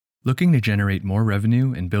Looking to generate more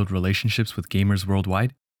revenue and build relationships with gamers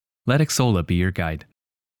worldwide? Let Xsolla be your guide.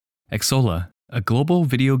 Xsolla, a global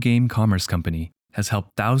video game commerce company, has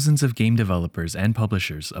helped thousands of game developers and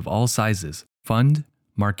publishers of all sizes fund,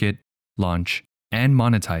 market, launch, and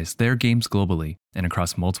monetize their games globally and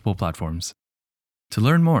across multiple platforms. To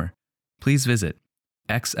learn more, please visit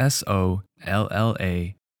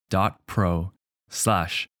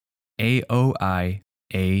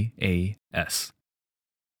xsolla.pro/AOIAAS.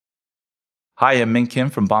 Hi, I'm Min Kim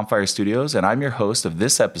from Bonfire Studios, and I'm your host of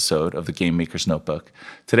this episode of the Game Maker's Notebook.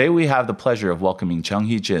 Today we have the pleasure of welcoming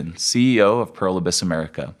Jeonghee Jin, CEO of Pearl Abyss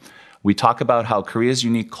America. We talk about how Korea's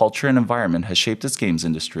unique culture and environment has shaped its games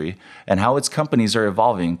industry, and how its companies are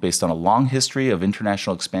evolving based on a long history of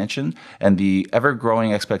international expansion and the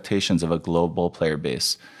ever-growing expectations of a global player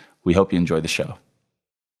base. We hope you enjoy the show.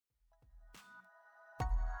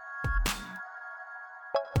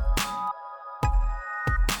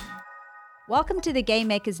 Welcome to the Game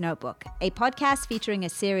Maker's Notebook, a podcast featuring a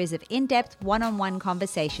series of in-depth one-on-one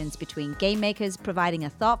conversations between game makers providing a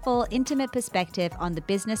thoughtful, intimate perspective on the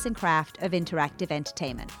business and craft of interactive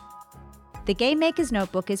entertainment. The Game Maker's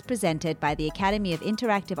Notebook is presented by the Academy of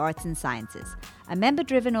Interactive Arts and Sciences, a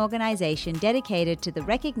member-driven organization dedicated to the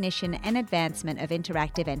recognition and advancement of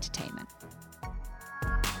interactive entertainment.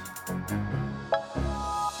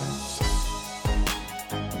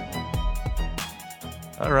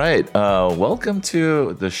 All right. Welcome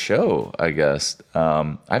to the show, I guess.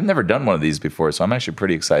 I've never done one of these before, so I'm actually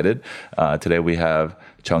pretty excited. Today we have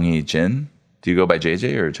Jeonghee Jin. Do you go by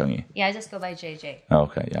JJ or Jeonghee? Yeah, I just go by JJ.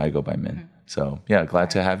 Okay. Yeah, I go by Min. Mm-hmm. So, yeah,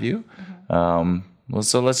 glad to have you. Mm-hmm.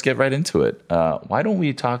 So let's get right into it. Why don't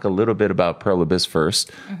we talk a little bit about Pearl Abyss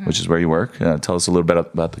first, which is where you work. Tell us a little bit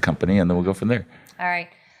about the company, and then we'll go from there. All right.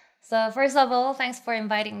 So first of all, thanks for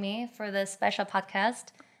inviting me for this special podcast.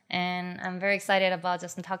 And I'm very excited about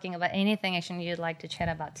just talking about anything actually you'd like to chat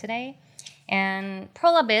about today. And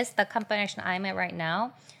Pearl Abyss, the company actually I'm at right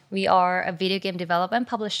now, we are a video game development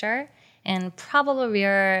publisher. And probably we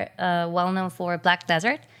are well known for Black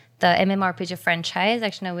Desert, the MMORPG franchise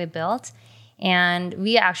actually we built. And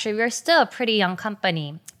we are still a pretty young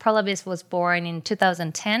company. Pearl Abyss was born in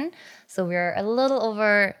 2010. So we're a little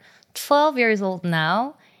over 12 years old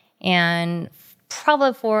now. And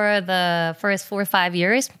probably for the first 4 or 5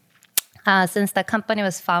 years, since the company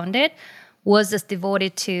was founded, was just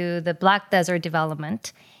devoted to the Black Desert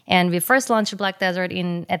development. And we first launched Black Desert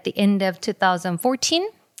at the end of 2014.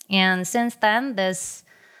 And since then, this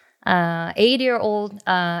 8-year-old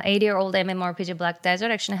MMORPG Black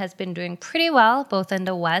Desert actually has been doing pretty well, both in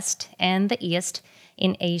the West and the East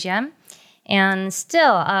in Asia. And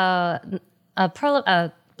still,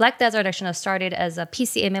 Black Desert actually started as a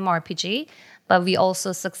PC MMORPG, but we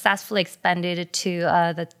also successfully expanded to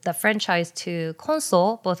the franchise to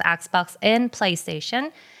console, both Xbox and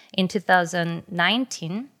PlayStation, in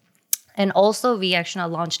 2019. And also, we actually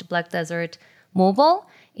launched Black Desert Mobile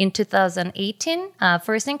in 2018,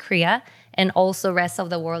 first in Korea, and also rest of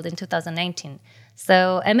the world in 2019.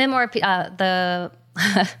 So the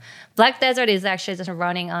Black Desert is actually just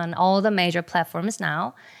running on all the major platforms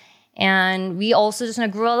now. And we also just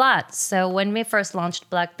grew a lot. So when we first launched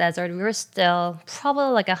Black Desert, we were still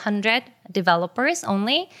probably like 100 developers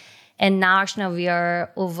only. And now actually we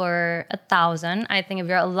are over 1,000. I think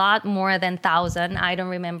we are a lot more than 1,000. I don't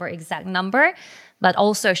remember exact number. But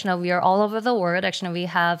also actually we are all over the world. Actually we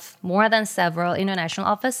have more than several international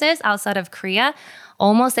offices outside of Korea,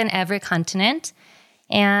 almost in every continent.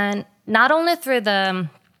 And not only through the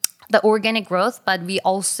organic growth, but we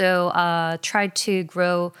also try to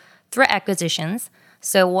grow through acquisitions.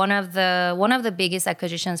 So one of the biggest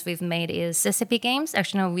acquisitions we've made is CCP Games.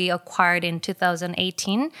 Actually, we acquired in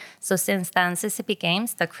 2018. So since then, CCP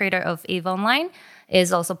Games, the creator of EVE Online,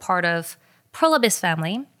 is also part of Pearl Abyss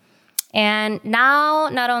family. And now,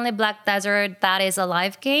 not only Black Desert, that is a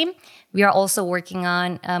live game, we are also working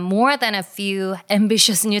on more than a few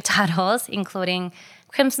ambitious new titles, including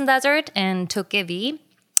Crimson Desert and Tokevi.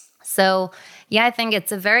 So yeah, I think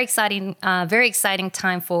it's a very exciting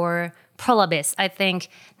time for Pearl Abyss. I think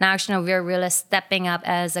now actually we're really stepping up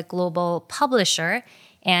as a global publisher,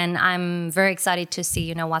 and I'm very excited to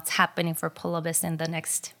see what's happening for Pearl Abyss in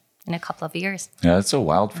a couple of years. Yeah, that's so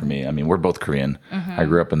wild for me. I mean, we're both Korean. I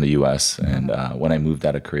grew up in the U.S., and when I moved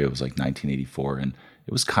out of Korea, it was like 1984, and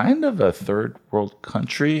it was kind of a third world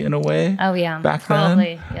country in a way. Oh yeah, back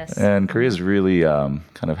probably, then. Yes. And Korea's really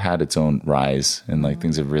kind of had its own rise, and like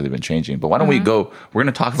things have really been changing. But why don't we go? We're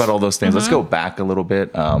going to talk about all those things. Let's go back a little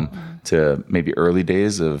bit to maybe early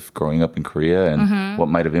days of growing up in Korea and what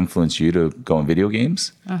might have influenced you to go in video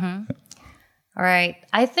games. All All right.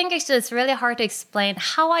 I think actually it's really hard to explain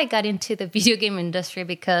how I got into the video game industry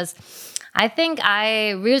because I think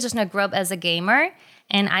I really just grew up as a gamer.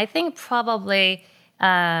 And I think probably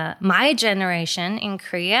my generation in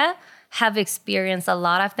Korea have experienced a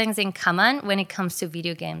lot of things in common when it comes to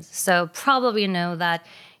video games. So probably know that,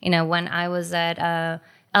 when I was at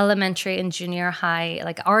elementary and junior high,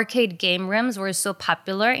 like arcade game rooms were so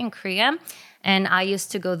popular in Korea. And I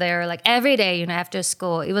used to go there like every day, after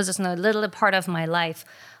school. It was just a little part of my life.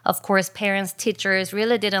 Of course, parents, teachers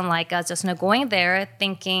really didn't like us just going there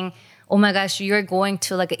thinking, oh my gosh, you're going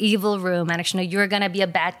to like an evil room and actually you're going to be a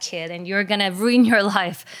bad kid and you're going to ruin your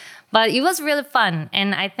life. But it was really fun.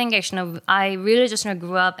 And I think actually I really just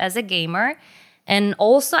grew up as a gamer. And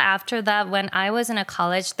also after that, when I was in a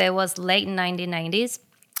college, there was late 1990s.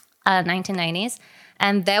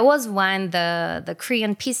 And that was when the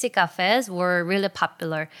Korean PC cafes were really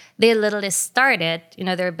popular. They literally started,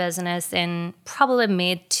 their business in probably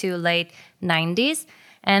mid to late 90s.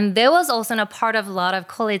 And that was also a part of a lot of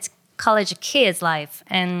college kids' life.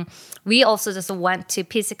 And we also just went to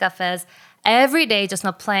PC cafes every day, just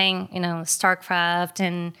not playing, StarCraft.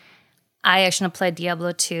 And I actually played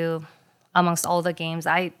Diablo 2 amongst all the games.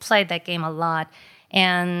 I played that game a lot.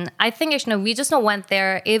 And I think actually we just went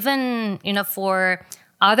there even, for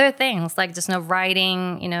other things like just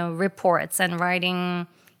writing, reports and writing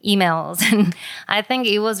emails. And I think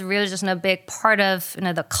it was really just a big part of,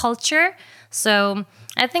 the culture. So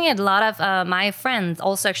I think a lot of my friends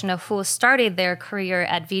also actually who started their career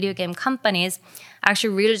at video game companies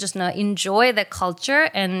actually really just enjoy the culture.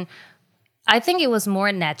 And I think it was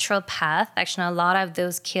more natural path. Actually, a lot of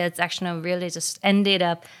those kids actually really just ended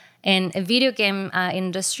up in a video game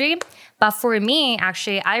industry. But for me,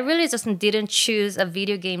 actually, I really just didn't choose a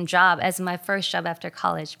video game job as my first job after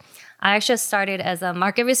college. I actually started as a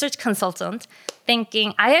market research consultant,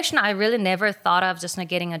 thinking I really never thought of just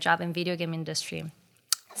getting a job in video game industry.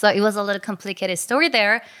 So it was a little complicated story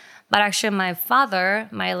there. But actually,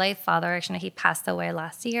 my late father, actually, he passed away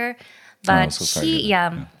last year. But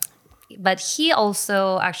But he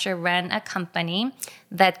also actually ran a company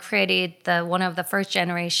that created one of the first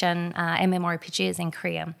generation MMORPGs in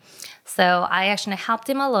Korea. So I actually helped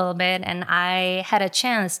him a little bit, and I had a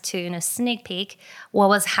chance to sneak peek what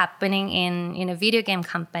was happening in video game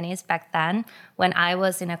companies back then when I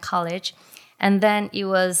was in a college, and then it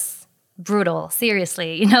was brutal.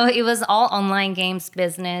 Seriously, it was all online games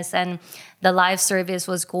business, and the live service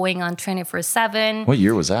was going on 24/7. What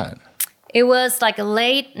year was that? It was like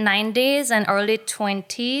late 90s and early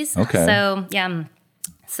 20s. Okay. So, yeah.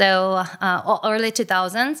 So, early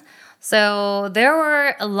 2000s. So, there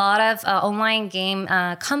were a lot of online game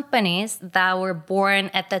companies that were born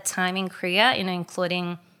at that time in Korea,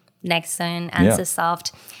 including Nexon,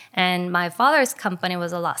 NCSoft. And my father's company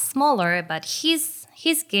was a lot smaller, but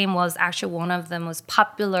his game was actually one of the most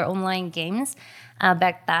popular online games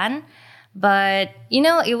back then. But,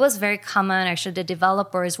 it was very common. Actually, the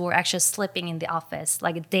developers were actually sleeping in the office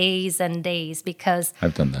like days and days because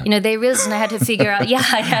I've done that. They really had to figure out.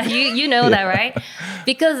 Yeah, you know that, right?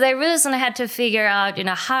 Because they really had to figure out,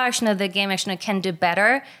 how actually the game actually can do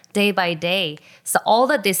better day by day. So all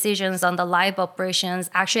the decisions on the live operations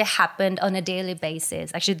actually happened on a daily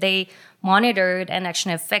basis. Actually, they monitored and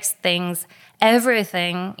actually fixed things,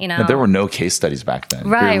 everything, But there were no case studies back then.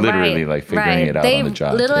 Right, You're literally figuring it out on the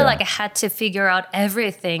job. They literally had to figure out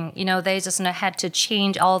everything. They just had to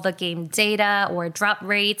change all the game data or drop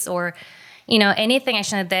rates or, anything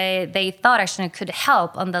actually they thought actually could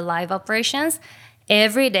help on the live operations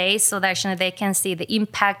every day so that actually they can see the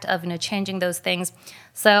impact of changing those things.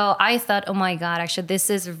 So I thought, oh my God, actually this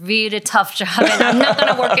is a really tough job and I'm not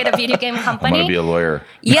going to work at a video game company. I'm going to be a lawyer.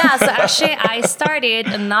 Yeah, so actually I started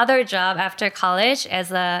another job after college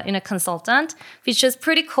as a consultant, which was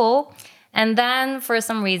pretty cool. And then for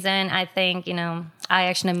some reason, I think, I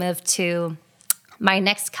actually moved to my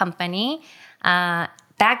next company.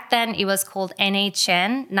 Back then, it was called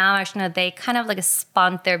NHN. Now, actually, they kind of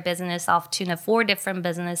spun their business off to 4 different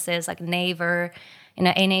businesses, like Naver,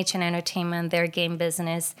 NHN Entertainment, their game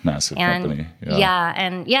business. Massive and, company.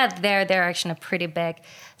 They're actually pretty big.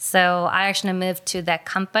 So I actually moved to that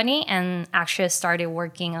company and actually started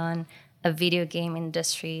working on a video game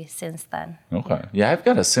industry since then. Okay. Yeah, I've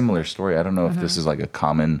got a similar story. I don't know if this is like a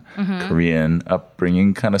common Korean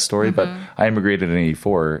upbringing kind of story, but I immigrated in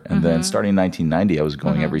 84 and then starting in 1990, I was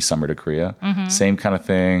going every summer to Korea. Same kind of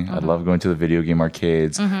thing. I love going to the video game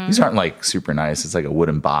arcades. These aren't like super nice. It's like a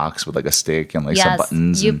wooden box with like a stick and like some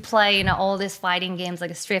buttons. You play, all these fighting games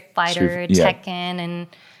like Street Fighter, Tekken, and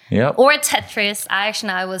Yep. Or Tetris.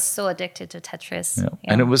 I was so addicted to Tetris. Yeah.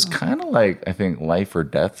 Yeah. And it was kind of like, I think, life or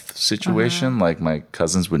death situation. Like my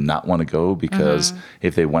cousins would not want to go because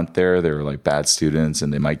if they went there, they were like bad students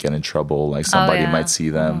and they might get in trouble. Like somebody might see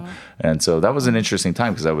them. And so that was an interesting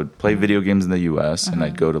time because I would play video games in the US and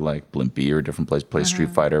I'd go to like Blimpie or a different place, play Street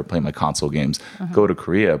Fighter, play my console games, go to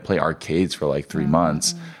Korea, play arcades for like 3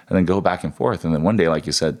 months and then go back and forth. And then one day, like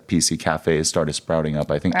you said, PC cafes started sprouting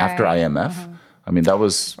up, I think after IMF. I mean, that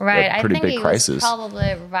was a pretty big crisis. Was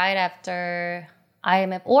probably right after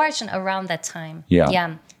IMF or actually around that time.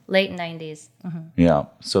 Yeah. Late 90s. Yeah.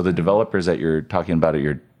 So the developers that you're talking about at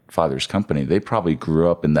your father's company, they probably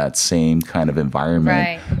grew up in that same kind of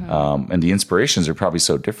environment. Right. And the inspirations are probably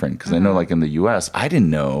so different because I know like in the US, I didn't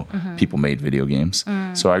know people made video games.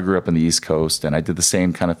 So I grew up in the East Coast and I did the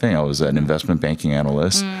same kind of thing. I was an investment banking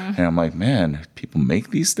analyst and I'm like, man, people make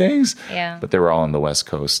these things? Yeah. But they were all on the West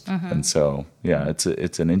Coast. And so, yeah,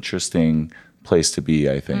 it's an interesting place to be,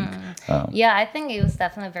 I think. Yeah, I think it was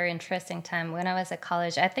definitely a very interesting time when I was at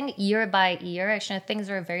college. I think year by year, actually, things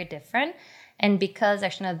were very different. And because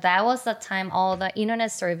actually that was the time all the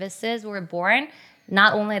internet services were born,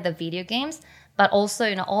 not only the video games, but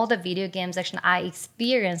also, all the video games actually I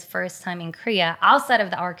experienced first time in Korea outside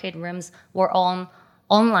of the arcade rooms were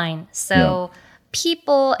online. So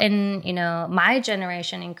people in, my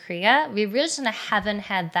generation in Korea, we really haven't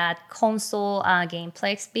had that console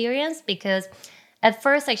gameplay experience because at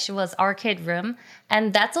first actually was arcade room.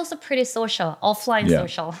 And that's also pretty social, offline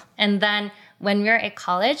social. And then when we were at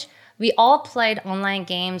college, we all played online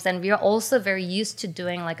games and we are also very used to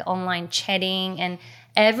doing like online chatting and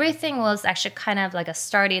everything was actually kind of like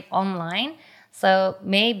started online. So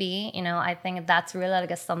maybe, I think that's really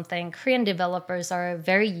like something Korean developers are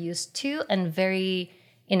very used to and very,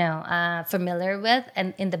 familiar with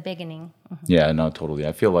and in the beginning. Yeah, no, totally.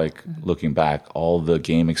 I feel like looking back, all the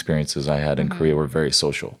game experiences I had in Korea were very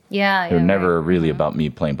social. Yeah. They were never really about me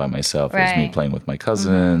playing by myself. It was me playing with my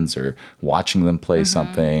cousins or watching them play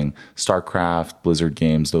something. StarCraft, Blizzard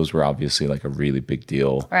games, those were obviously like a really big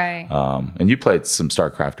deal. Right. And you played some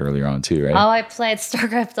StarCraft earlier on too, right? Oh, I played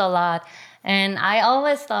StarCraft a lot. And I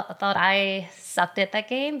always thought I sucked at that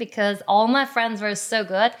game because all my friends were so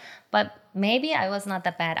good. But maybe I was not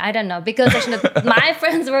that bad. I don't know. Because actually my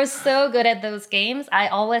friends were so good at those games. I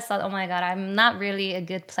always thought, oh my God, I'm not really a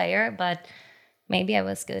good player, but maybe I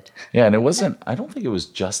was good. Yeah, and I don't think it was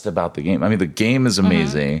just about the game. I mean, the game is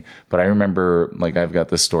amazing, but I remember, like, I've got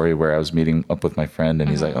this story where I was meeting up with my friend, and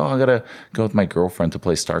he's like, oh, I got to go with my girlfriend to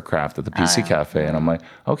play StarCraft at the PC Cafe. And I'm like,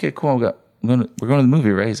 okay, cool. We're going to the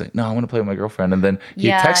movie, right? He's like, no, I want to play with my girlfriend. And then he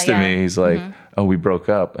texted me. He's like, oh, we broke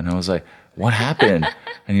up. And I was like, what happened?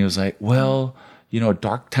 And he was like, well, a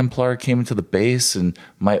Dark Templar came into the base and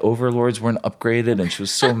my overlords weren't upgraded and she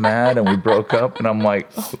was so mad and we broke up. And I'm like,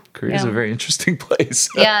 oh, Korea's a very interesting place.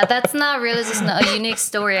 Yeah, that's not really just a unique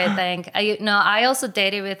story, I think. I also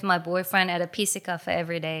dated with my boyfriend at a PC cafe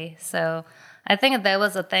every day. So I think that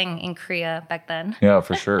was a thing in Korea back then. Yeah,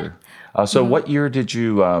 for sure. So what year did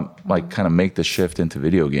you kind of make the shift into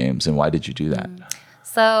video games and why did you do that?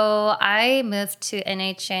 So I moved to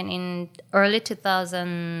NHN in early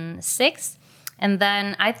 2006. And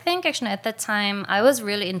then I think actually at that time, I was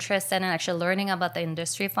really interested in actually learning about the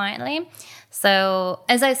industry finally. So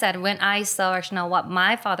as I said, when I saw actually what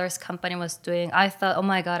my father's company was doing, I thought, oh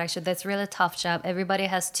my God, actually that's a really tough job. Everybody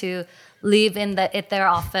has to live at their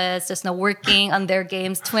office, just working on their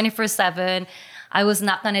games 24/7. I was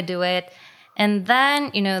not going to do it. And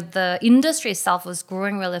then, the industry itself was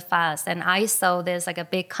growing really fast. And I saw there's like a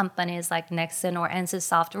big companies like Nexon or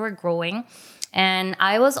NCSoft were growing. And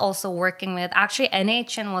I was also working with, actually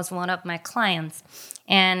NHN was one of my clients.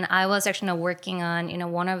 And I was actually working on,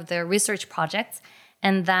 one of their research projects.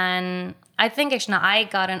 And then I think actually I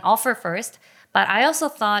got an offer first. But I also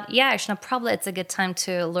thought, actually probably it's a good time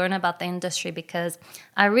to learn about the industry because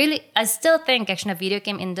I still think actually the video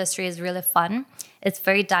game industry is really fun. It's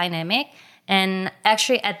very dynamic. And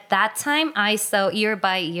actually at that time, I saw year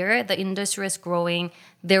by year, the industry is growing.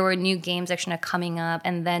 There were new games actually coming up.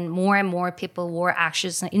 And then more and more people were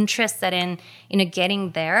actually interested in,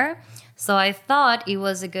 getting there. So I thought it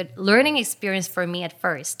was a good learning experience for me at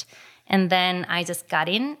first. And then I just got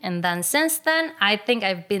in. And then since then, I think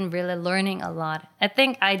I've been really learning a lot.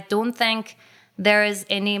 I don't think there is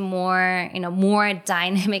any more, more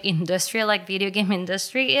dynamic industry like video game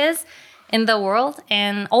industry is in the world.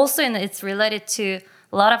 And also it's related to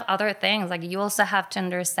a lot of other things. Like you also have to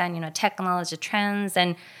understand, technology trends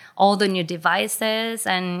and all the new devices.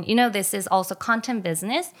 And, this is also content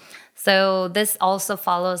business. So this also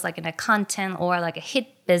follows like in a content or like a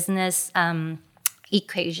hit business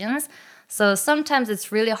equations. So sometimes it's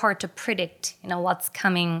really hard to predict, what's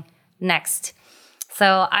coming next.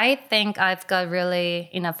 So I think I've got really,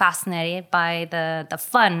 fascinated by the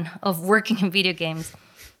fun of working in video games.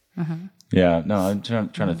 Yeah, no, I'm trying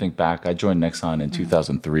to think back. I joined Nexon in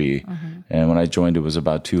 2003, and when I joined, it was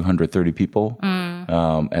about 230 people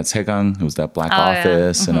at Saegang. It was that black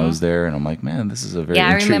office, and I was there, and I'm like, man, this is a very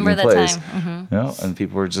intriguing place. And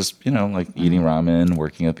people were just, like eating ramen,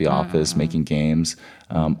 working at the office, making games.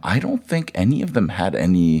 I don't think any of them had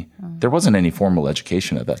any. There wasn't any formal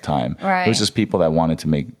education at that time. Right. It was just people that wanted to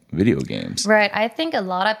make video games. Right. I think a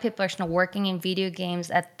lot of people are working in video games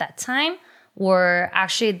at that time. Were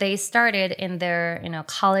actually they started in their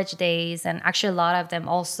college days, and actually a lot of them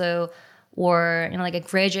also were like a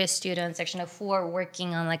graduate students actually who are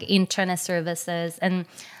working on like internet services, and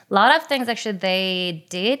a lot of things actually they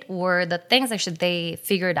did were the things actually they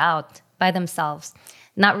figured out by themselves,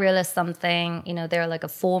 not really something they're like a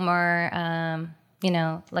former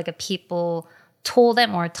like a people told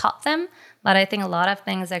them or taught them, but I think a lot of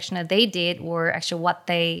things actually they did were actually what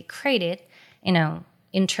they created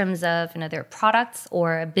in terms of their products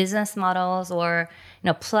or business models or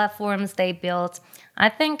platforms they built. I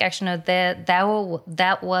think actually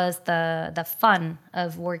that was the fun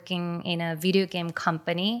of working in a video game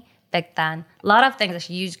company back then. A lot of things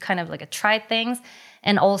actually you kind of like try things,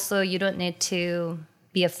 and also you don't need to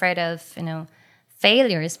be afraid of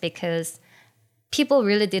failures, because people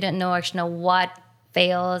really didn't know actually what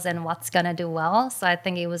fails and what's gonna do well. So I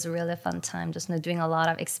think it was a really fun time just doing a lot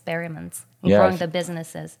of experiments and growing the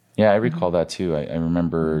businesses. Yeah, I recall that too. I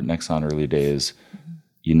remember Nexon early days,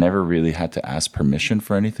 you never really had to ask permission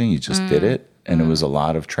for anything. You just did it. And it was a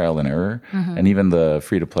lot of trial and error. And even the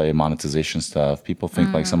free-to-play monetization stuff, people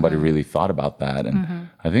think like somebody really thought about that. And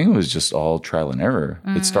I think it was just all trial and error.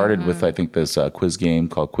 It started with, I think, this quiz game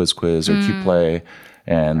called Quiz Quiz or Qplay.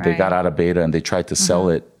 And they got out of beta and they tried to sell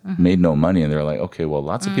it, made no money. And they're like, okay, well,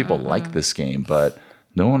 lots of people like this game, but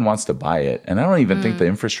no one wants to buy it. And I don't even think the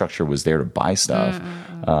infrastructure was there to buy stuff.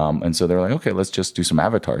 And so they're like, okay, let's just do some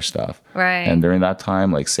avatar stuff. Right. And during that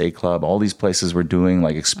time, like Say Club, all these places were doing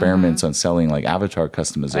like experiments on selling like avatar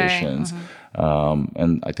customizations.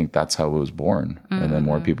 And I think that's how it was born. And then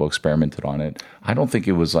more people experimented on it. I don't think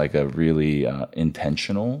it was like a really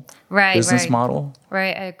intentional business model.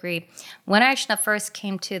 Right, I agree. When I actually first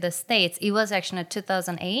came to the States, it was actually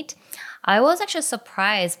 2008. I was actually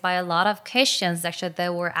surprised by a lot of questions actually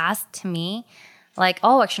that were asked to me. Like,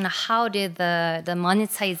 oh, actually, how did the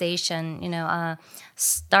monetization,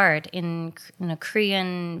 start in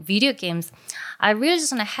Korean video games? I really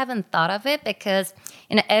just haven't thought of it, because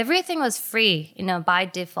everything was free, by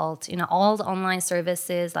default. All the online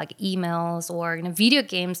services like emails or video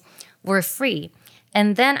games were free.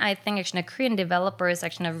 And then I think actually Korean developers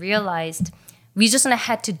actually realized we just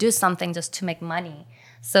had to do something just to make money.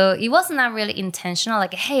 So it was not really intentional,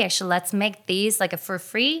 like, hey, actually, let's make these like for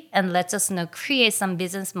free and let's just create some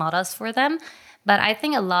business models for them. But I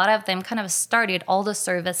think a lot of them kind of started all the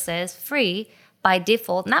services free by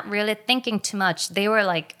default, not really thinking too much. They were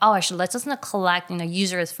like, oh, actually, let's just collect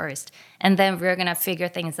users first, and then we're gonna figure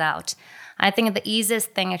things out. I think the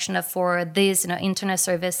easiest thing actually for these internet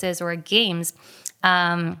services or games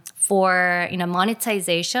for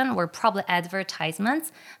monetization were probably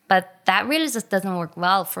advertisements, but that really just doesn't work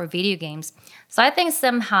well for video games. So I think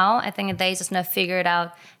somehow they just figured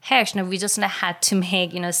out, hey, actually we just had to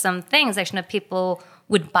make some things actually people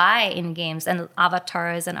would buy in games, and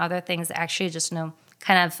avatars and other things actually just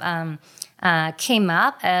kind of came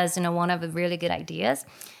up as one of the really good ideas.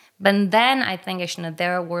 But then I think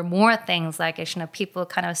there were more things, like people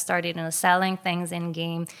kind of started selling things in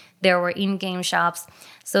game. There were in-game shops,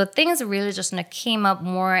 so things really just came up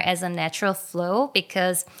more as a natural flow,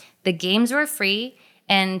 because the games were free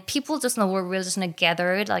and people just were really just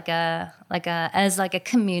gathered as a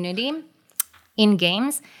community in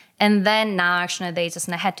games. And then now actually they just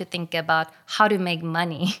had to think about how to make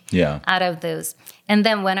money out of those. And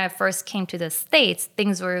then when I first came to the States,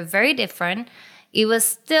 things were very different. It was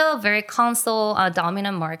still very console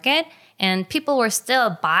dominant market, and people were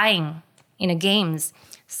still buying games.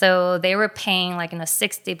 So they were paying like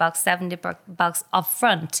 $60, $70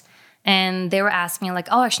 upfront. And they were asking like,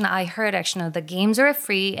 oh, actually, I heard actually the games are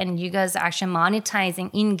free and you guys are actually monetizing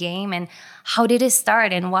in game. And how did it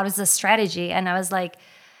start? And what is the strategy? And I was like,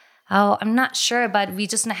 oh, I'm not sure, but we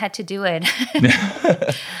just had to do it.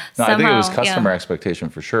 No, I think it was customer expectation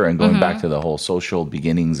for sure. And going back to the whole social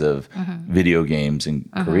beginnings of video games in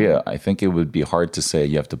Korea, I think it would be hard to say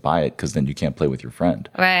you have to buy it because then you can't play with your friend.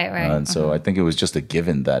 Right. And so I think it was just a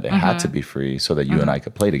given that it had to be free so that you and I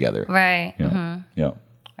could play together. Right. Yeah.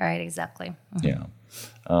 Right, exactly. Yeah.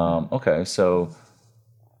 Okay, so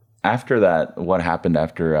after that, what happened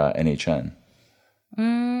after NHN?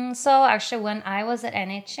 So actually, when I was at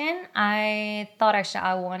NHN, I thought actually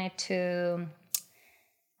I wanted to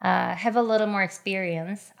have a little more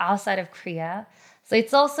experience outside of Korea. So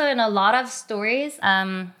it's also in a lot of stories,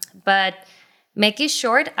 but make it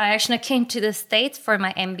short, I actually came to the States for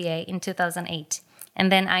my MBA in 2008.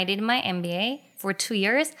 And then I did my MBA for 2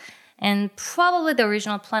 years. And probably the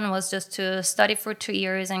original plan was just to study for 2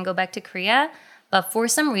 years and go back to Korea. But for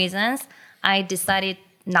some reasons, I decided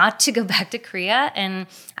not to go back to Korea, and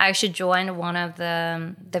I should join one of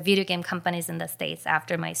the video game companies in the States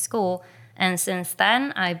after my school. And since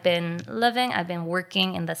then, I've been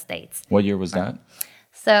working in the States. What year was that?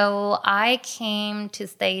 So I came to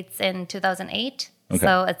States in 2008. Okay.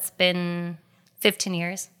 So it's been 15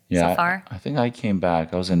 years so far. I think I came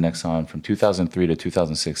back. I was in Nexon from 2003 to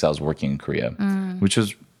 2006. I was working in Korea, which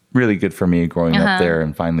was really good for me growing up there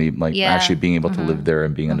and finally actually being able to live there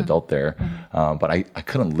and being an adult there. But I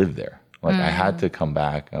couldn't live there. Like I had to come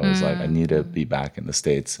back. I was like, I need to be back in the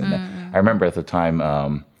States. And I remember at the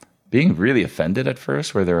time being really offended at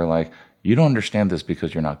first, where they were like, you don't understand this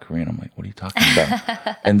because you're not Korean. I'm like, what are you talking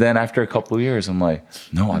about? And then after a couple of years, I'm like,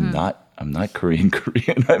 no, I'm not Korean.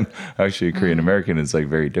 I'm actually a Korean American. It's like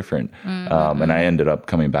very different. And I ended up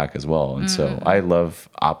coming back as well. And so I love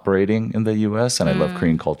operating in the US and I love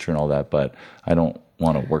Korean culture and all that, but I don't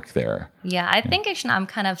want to work there. Yeah, I think actually I'm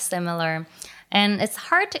kind of similar. And it's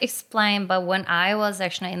hard to explain, but when I was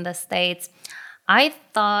actually in the States, I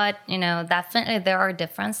thought, definitely there are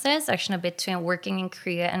differences actually between working in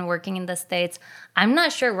Korea and working in the States. I'm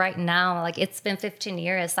not sure right now, like it's been 15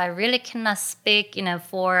 years. I really cannot speak,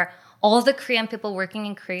 for all the Korean people working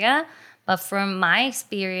in Korea. But from my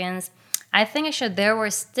experience, I think actually there were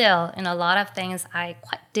still, a lot of things I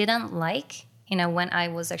quite didn't like, when I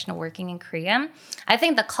was actually working in Korea. I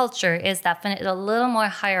think the culture is definitely a little more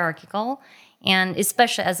hierarchical. And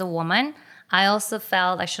especially as a woman, I also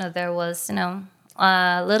felt actually there was,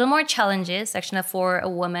 a little more challenges actually for a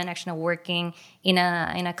woman actually working in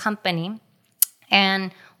a company.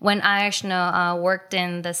 And when I actually worked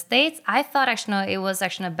in the States, I thought actually it was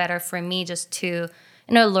actually better for me just to,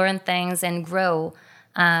 learn things and grow,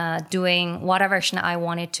 doing whatever actually I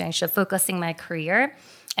wanted to, actually focusing my career.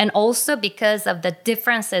 And also because of the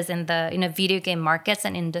differences in the video game markets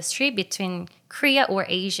and industry between Korea or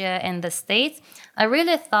Asia and the States, I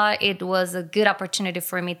really thought it was a good opportunity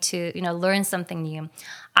for me to learn something new.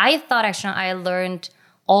 I thought actually I learned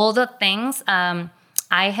all the things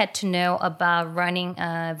I had to know about running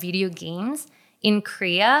video games in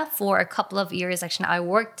Korea for a couple of years. Actually, I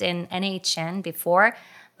worked in NHN before.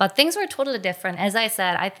 But things were totally different. As I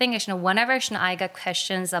said, I think whenever I got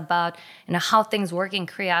questions about how things work in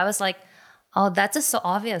Korea, I was like, oh, that's just so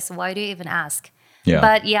obvious. Why do you even ask? Yeah.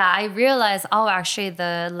 But yeah, I realized, actually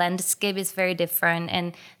the landscape is very different.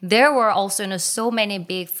 And there were also so many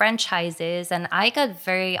big franchises. And I got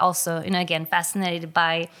very also, again, fascinated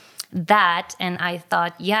by that. And I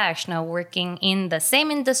thought, working in the same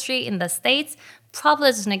industry in the States probably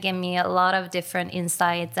is going to give me a lot of different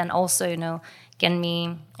insights and also, get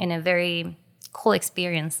me in a very cool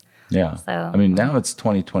experience. Yeah. So I mean, now it's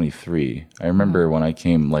 2023. I remember when I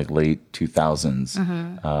came like late 2000s,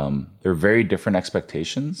 there are very different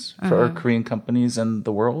expectations for our Korean companies in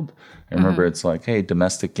the world. I remember it's like, hey,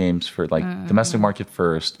 domestic games for like domestic market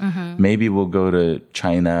first. Maybe we'll go to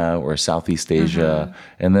China or Southeast Asia.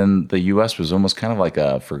 And then the US was almost kind of like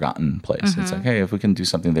a forgotten place. It's like, hey, if we can do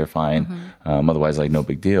something there, fine. Otherwise, like no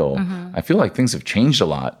big deal. I feel like things have changed a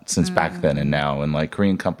lot since back then and now. And like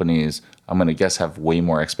Korean companies, I'm going to guess, have way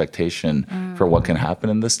more expectation for what can happen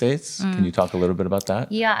in the States. Can you talk a little bit about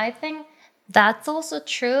that? Yeah, I think that's also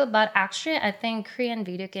true. But actually, I think Korean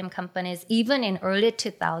video game companies, even in early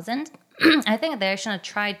 2000s, I think they actually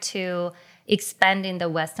tried to expand in the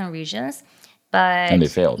Western regions. And they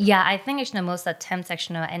failed. Yeah, I think actually most attempts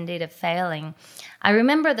actually ended up failing. I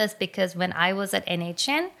remember this because when I was at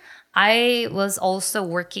NHN, I was also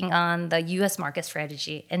working on the US market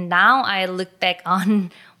strategy. And now I look back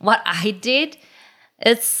on what I did.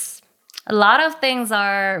 It's a lot of things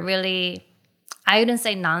are really, I wouldn't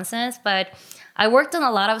say nonsense, but I worked on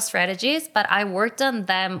a lot of strategies, but I worked on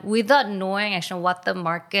them without knowing actually what the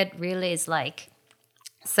market really is like.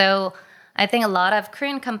 So I think a lot of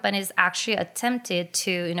Korean companies actually attempted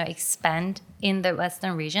to, expand in the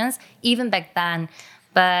Western regions, even back then.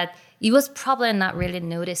 But it was probably not really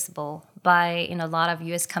noticeable by a lot of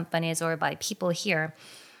US companies or by people here.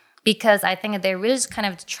 because I think they really just kind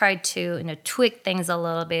of tried to tweak things a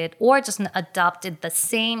little bit, or just adopted the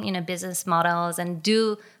same business models and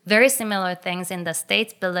do very similar things in the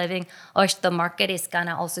States, believing the market is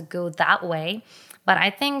gonna also go that way. But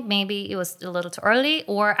I think maybe it was a little too early,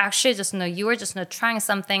 or actually just you were just trying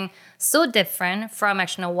something so different from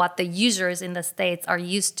actually what the users in the States are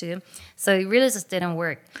used to. So it really just didn't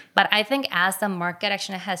work. But I think as the market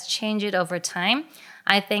actually has changed over time,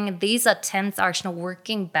 I think these attempts are actually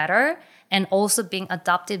working better and also being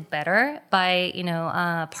adopted better by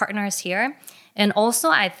partners here. And also,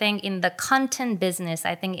 I think in the content business,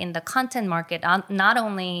 I think in the content market, not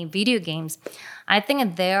only video games, I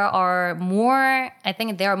think there are more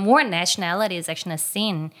nationalities actually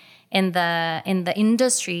seen in the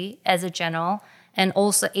industry as a general, and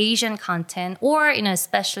also Asian content, or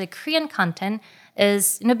especially Korean content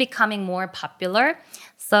is becoming more popular.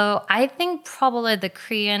 So I think probably the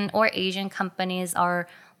Korean or Asian companies are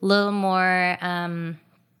a little more, a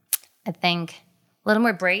little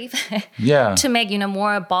more brave to make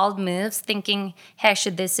more bold moves, thinking, hey,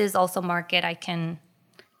 actually, this is also a market I can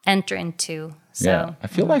enter into. So, I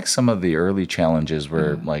feel like some of the early challenges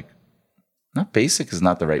were like, not basic is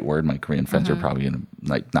not the right word. My Korean friends are probably gonna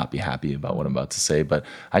not be happy about what I'm about to say, but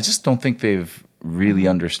I just don't think they've really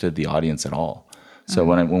understood the audience at all. So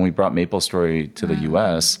when we brought MapleStory to the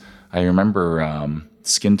US, I remember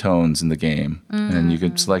skin tones in the game, and you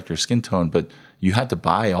could select your skin tone, but you had to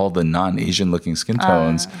buy all the non-Asian looking skin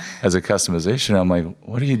tones as a customization. I'm like,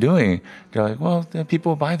 what are you doing? They're like, well,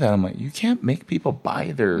 people buy that. I'm like, you can't make people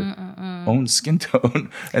buy their own skin tone.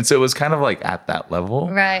 And so it was kind of like at that level.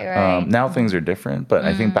 Right. Now things are different, but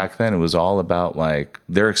I think back then it was all about like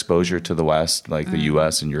their exposure to the West, like the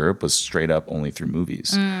US and Europe was straight up only through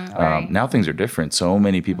movies. Now things are different. So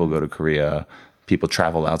many people go to Korea. People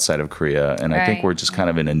travel outside of Korea, and I think we're just kind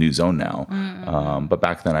of in a new zone now. But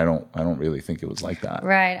back then, I don't really think it was like that.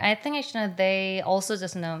 Right. I think actually they also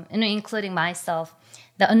just including myself,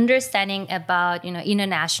 the understanding about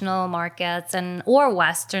international markets or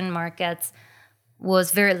Western markets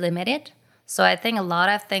was very limited. So I think a lot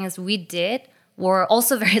of things we did were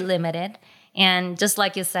also very limited. And just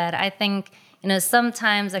like you said, I think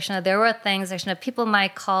sometimes actually there were things actually people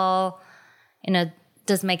might call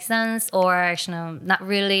does make sense, or actually not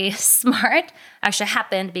really smart, actually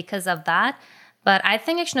happened because of that. But I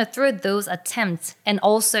think actually through those attempts, and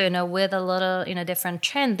also with a little different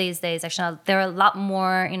trend these days, actually there are a lot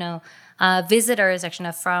more visitors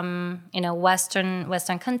actually from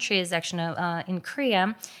Western countries actually in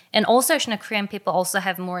Korea, and also actually Korean people also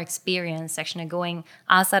have more experience actually going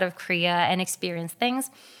outside of Korea and experience things,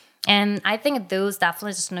 and I think those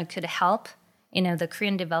definitely just could help. The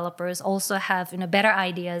Korean developers also have better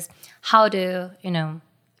ideas how to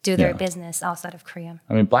do their business outside of Korea.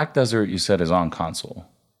 I mean, Black Desert, you said, is on console,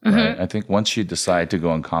 right? I think once you decide to go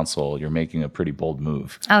on console, you're making a pretty bold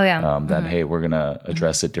move. Oh yeah. That hey, we're gonna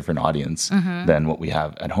address a different audience than what we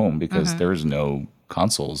have at home, because there's no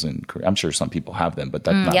consoles in Korea. I'm sure some people have them, but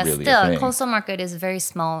that's not really a thing. The console market is very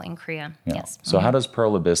small in Korea. Yeah. Yes. So how does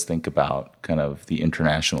Pearl Abyss think about kind of the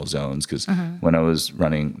international zones? Because when I was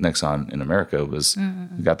running Nexon in America, it was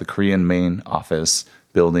we got the Korean main office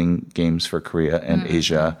building games for Korea and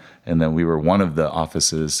Asia, and then we were one of the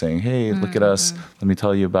offices saying, hey, look at us, let me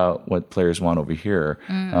tell you about what players want over here.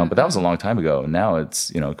 But that was a long time ago. Now it's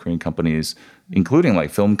Korean companies, including like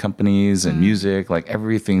film companies and music, like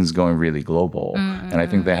everything's going really global. And I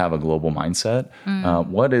think they have a global mindset.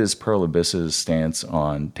 What is Pearl Abyss's stance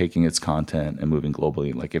on taking its content and moving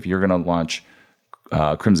globally? Like if you're going to launch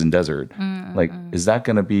Crimson Desert, like is that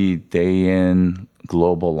going to be day in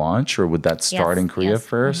global launch, or would that start in Korea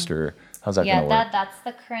first, or how's that going to work? That's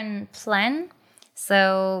the current plan.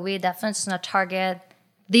 So we definitely just want to target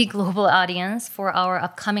the global audience for our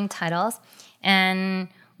upcoming titles, and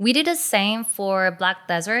we did the same for Black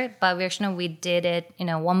Desert, but we did it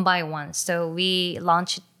one by one. So we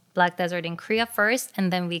launched Black Desert in Korea first,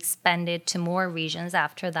 and then we expanded to more regions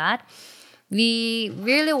after that. We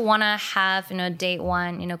really want to have day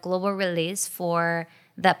one global release for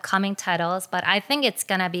the upcoming titles, but I think it's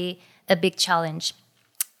gonna be a big challenge.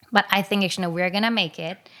 But I think we're gonna make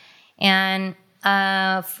it. And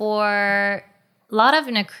for a lot of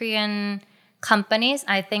Korean companies,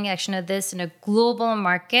 I think this global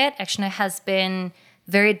market has been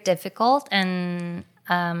very difficult. And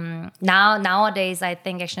nowadays, I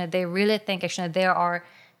think they really think there are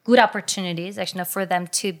good opportunities for them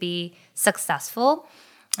to be successful.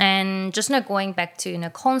 And just going back to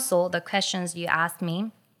console, the questions you asked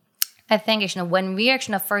me, I think when we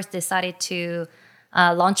first decided to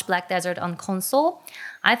launch Black Desert on console,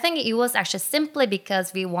 I think it was actually simply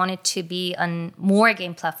because we wanted to be on more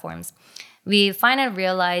game platforms. We finally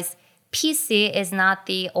realized PC is not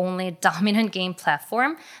the only dominant game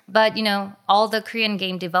platform, but all the Korean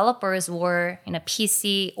game developers were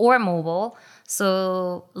PC or mobile.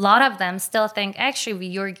 So a lot of them still think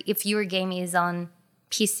actually if your game is on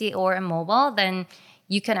PC or mobile, then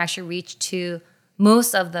you can actually reach to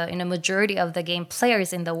most of the majority of the game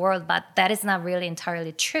players in the world. But that is not really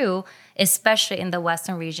entirely true, especially in the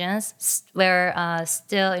Western regions where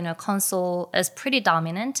still console is pretty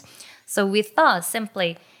dominant. So we thought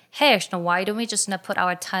simply, hey, actually, why don't we just put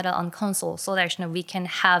our title on console so that actually we can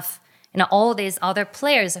have all these other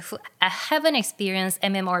players who haven't experienced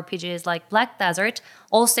MMORPGs like Black Desert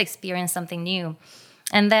also experience something new.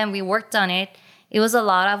 And then we worked on it. It was a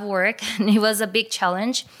lot of work and it was a big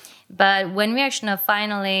challenge. But when we actually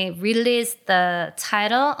finally released the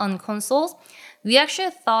title on consoles, we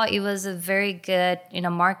actually thought it was a very good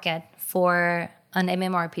market for an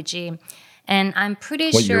MMORPG. And I'm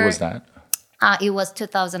pretty sure... What year was that? It was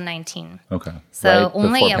 2019. Okay. So right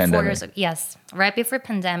only before 4 pandemic. years ago. Yes, right before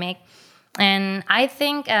pandemic. And I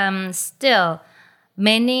think still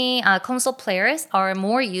many console players are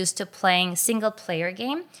more used to playing single player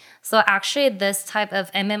game. So actually this type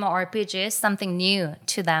of MMORPG is something new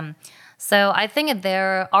to them. So I think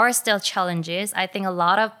there are still challenges. I think a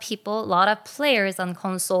lot of people, a lot of players on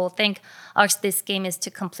console think, oh, this game is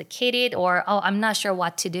too complicated, or, oh, I'm not sure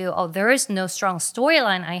what to do. Oh, there is no strong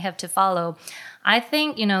storyline I have to follow. I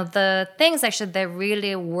think, the things actually that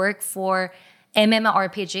really work for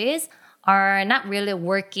MMORPGs are not really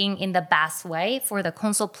working in the best way for the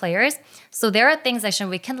console players. So there are things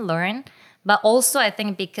actually we can learn. But also, I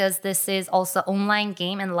think because this is also online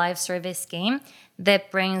game and live service game that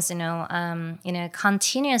brings,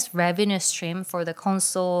 continuous revenue stream for the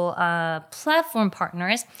console platform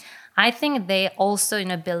partners, I think they also,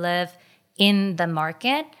 believe in the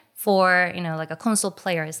market for, like a console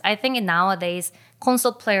players. I think nowadays,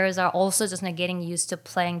 console players are also just getting used to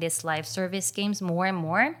playing these live service games more and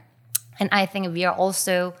more. And I think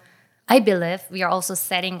I believe we are also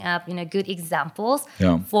setting up, good examples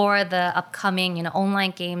for the upcoming,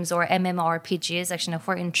 online games or MMORPGs actually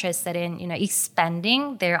who are interested in,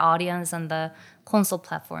 expanding their audience on the console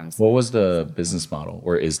platforms. What was the business model,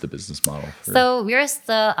 or is the business model? So we're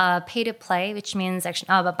still pay to play, which means actually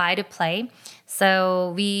buy to play.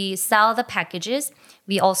 So we sell the packages.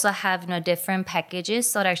 We also have different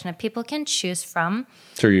packages so that actually people can choose from.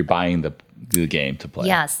 So you're buying the game to play.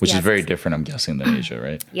 Yes. Which is very different, I'm guessing, than Asia,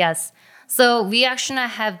 right? Yes. So we actually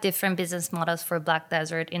have different business models for Black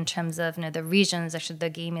Desert in terms of the regions actually the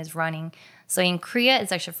game is running. So in Korea,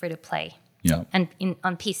 it's actually free to play. Yeah. And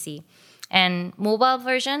on PC. And mobile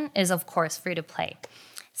version is, of course, free to play.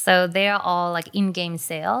 So they are all like in-game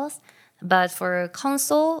sales. But for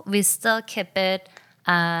console, we still keep it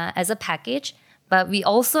as a package. But we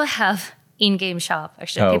also have in-game shop.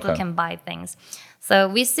 Actually, people can buy things. So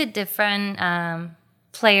we see different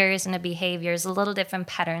players and the behaviors, a little different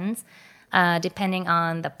patterns, depending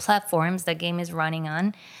on the platforms the game is running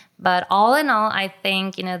on. But all in all, I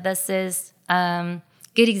think this is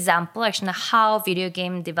good example actually how video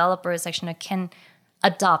game developers actually can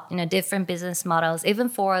adopt different business models, even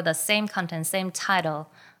for the same content, same title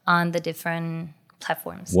on the different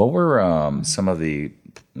platforms. What were some of the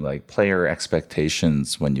player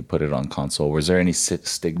expectations when you put it on console? Was there any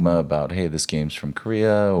stigma about, hey, this game's from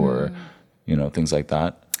Korea, or things like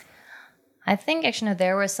that? I think actually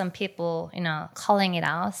there were some people calling it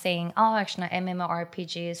out, saying, oh, actually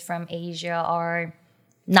MMORPGs from Asia are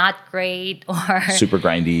not great or super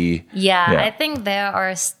grindy. Yeah, I think there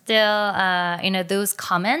are still those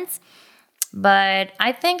comments, but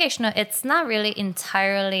I think actually it's not really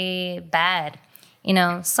entirely bad.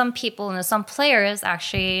 Some people, some players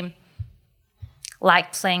actually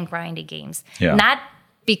like playing grindy games. Yeah. Not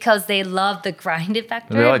because they love the grindy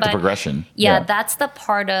factor. They like the progression. Yeah, that's the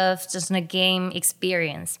part of just a game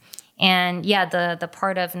experience. And the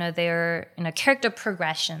part of their character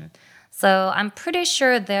progression. So I'm pretty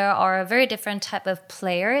sure there are very different type of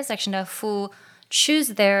players actually who choose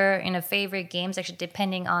their favorite games actually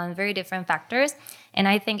depending on very different factors. And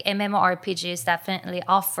I think MMORPGs definitely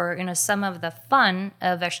offer some of the fun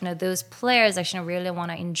of actually those players actually really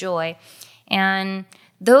want to enjoy. And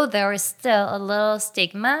though there is still a little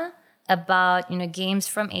stigma about games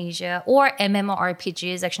from Asia or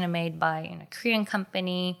MMORPGs actually made by Korean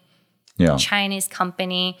company, Chinese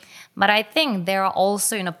company, but I think there are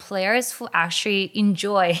also players who actually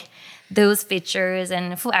enjoy those features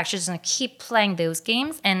and who actually just keep playing those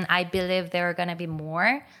games. And I believe there are going to be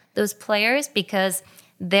more those players because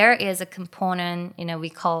there is a component, we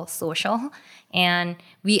call social, and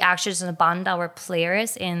we actually just bond our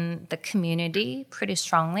players in the community pretty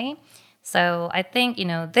strongly. So I think,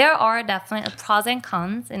 there are definitely pros and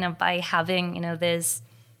cons, by having, this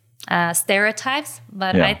stereotypes,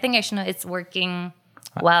 but I think actually it's working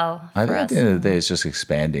well I for think at us. the end of the day, it's just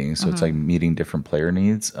expanding. So it's like meeting different player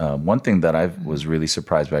needs. One thing that I was really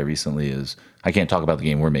surprised by recently is, I can't talk about the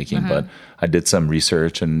game we're making, but I did some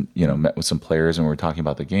research and, met with some players and we were talking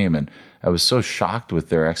about the game. And I was so shocked with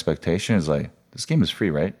their expectations. Like, this game is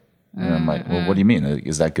free, right? And I'm like, well, what do you mean?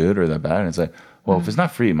 Is that good or that bad? And it's like, well, if it's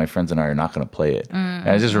not free, my friends and I are not going to play it. And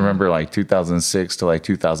I just remember like 2006 to like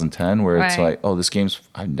 2010 where it's like, oh,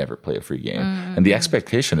 I've never played a free game. And the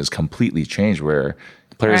expectation has completely changed where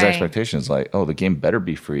players' expectations like, oh, the game better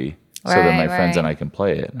be free so that my friends and I can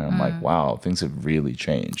play it. And I'm like, wow, things have really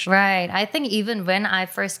changed. Right. I think even when I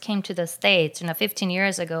first came to the States, 15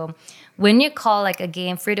 years ago, when you call like a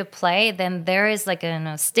game free to play, then there is like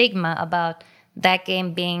a stigma about that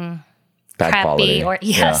game being Bad crappy quality. or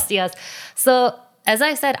yes. So as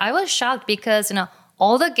I said, I was shocked because,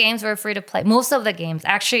 all the games were free to play. Most of the games,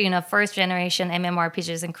 actually, first generation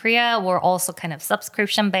MMORPGs in Korea were also kind of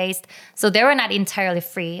subscription based. So they were not entirely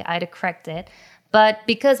free. I had to correct it. But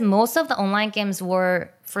because most of the online games were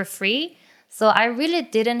for free, so I really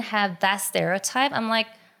didn't have that stereotype. I'm like,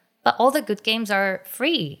 but all the good games are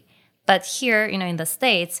free. But here, in the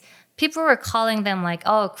States, people were calling them like,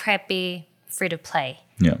 oh, crappy, free to play.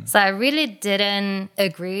 Yeah. So I really didn't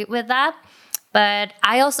agree with that. But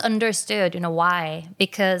I also understood, why.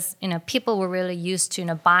 Because, people were really used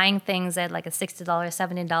to, buying things at like a $60,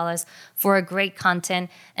 $70 for a great content.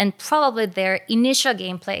 And probably their initial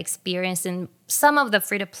gameplay experience in some of the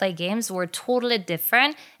free-to-play games were totally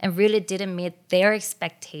different and really didn't meet their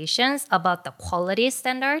expectations about the quality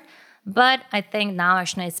standard. But I think now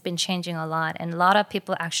actually it's been changing a lot. And a lot of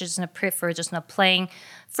people actually just prefer just playing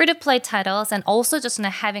free-to-play titles and also just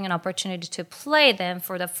having an opportunity to play them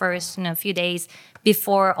for the first few days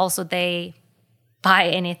before also they buy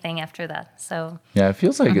anything after that. So yeah, it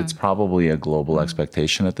feels like it's probably a global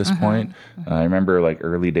expectation at this point. I remember like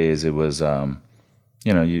early days, it was,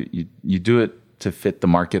 you do it to fit the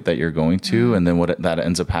market that you're going to. And then that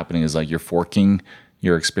ends up happening is like you're forking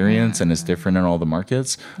your experience and it's different in all the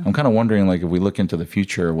markets. I'm kind of wondering, like, if we look into the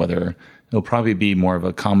future, whether it'll probably be more of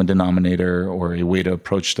a common denominator or a way to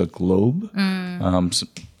approach the globe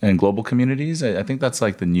and global communities. I think that's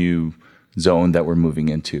like the new zone that we're moving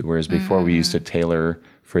into. Whereas before we used to tailor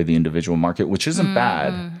for the individual market, which isn't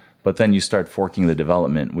bad, but then you start forking the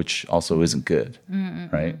development, which also isn't good,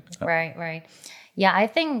 right? Right. Yeah, I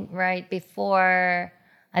think before,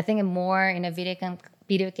 I think more in a video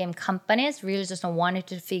game companies really just wanted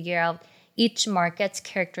to figure out each market's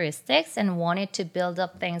characteristics and wanted to build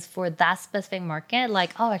up things for that specific market.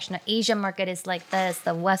 Like, oh, actually, the Asian market is like this,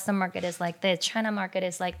 the Western market is like this, China market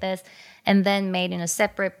is like this, and then made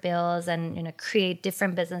separate bills and create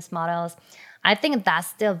different business models. I think that's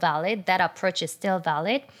still valid. That approach is still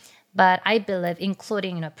valid, but I believe,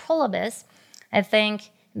 including Prolobis, I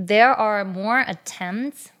think there are more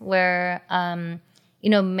attempts where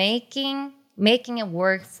making it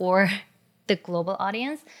work for the global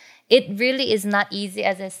audience. It really is not easy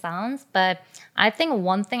as it sounds, but I think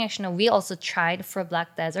one thing actually we also tried for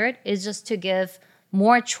Black Desert is just to give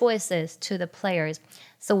more choices to the players.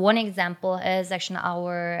 So one example is actually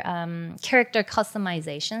our character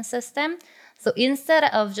customization system. So instead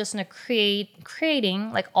of just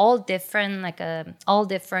creating like all different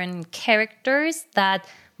characters that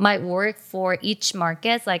might work for each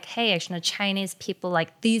market, like, hey, actually Chinese people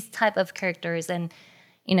like these type of characters and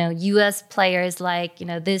US players like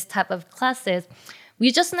this type of classes,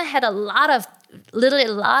 we just had literally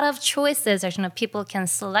a lot of choices actually people can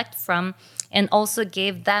select from, and also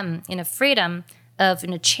gave them freedom of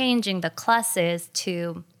changing the classes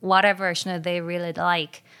to whatever they really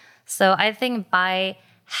like. So I think by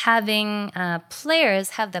having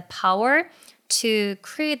players have the power to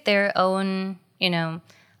create their own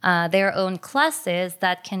classes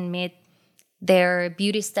that can meet their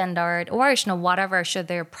beauty standard or whatever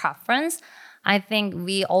their preference, I think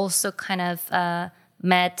we also kind of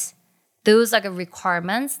met those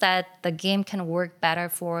requirements that the game can work better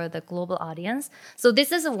for the global audience. So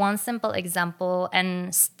this is one simple example,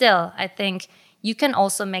 and still I think you can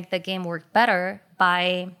also make the game work better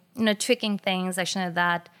by tweaking things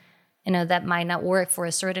that that might not work for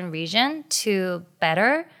a certain region to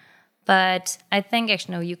better. But I think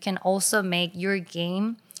you can also make your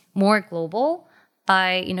game more global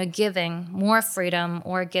by giving more freedom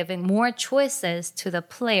or giving more choices to the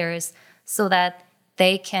players so that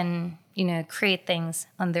they can create things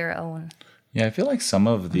on their own. Yeah, I feel like some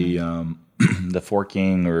of the the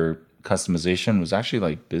forking or customization was actually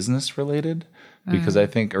like business related because I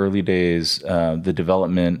think early days the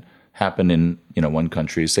development happened in one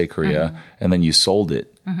country, say Korea, and then you sold it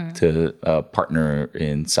to a partner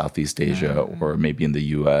in Southeast Asia or maybe in the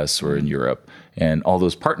U.S. or in Europe, and all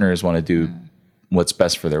those partners want to do what's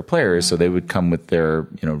best for their players. So they would come with their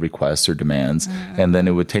requests or demands, and then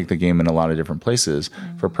it would take the game in a lot of different places.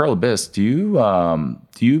 For Pearl Abyss, do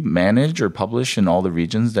you manage or publish in all the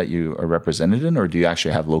regions that you are represented in, or do you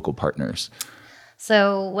actually have local partners?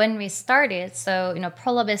 So when we started,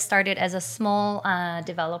 Pearl Abyss started as a small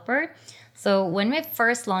developer. So when we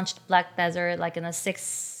first launched Black Desert, like in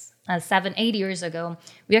 7, 8 years ago,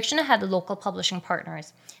 we actually had local publishing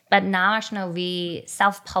partners. But now actually we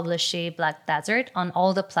self-publish Black Desert on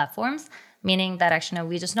all the platforms, meaning that actually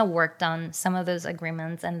we just worked on some of those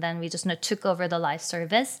agreements and then we just took over the live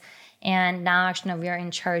service. And now actually we are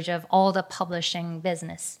in charge of all the publishing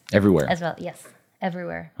business. Everywhere. As well, yes.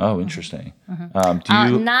 Everywhere. Oh, interesting. Do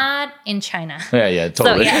you not in China? Yeah,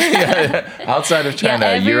 totally. So, yeah. Outside of China,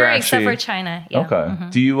 everywhere you're actually except for China. Yeah. Okay.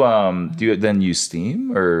 Do you then use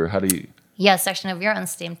Steam, or how do you? Yes, actually, we're on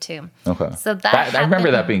Steam too. Okay. So that I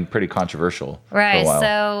remember that being pretty controversial. Right. For a while.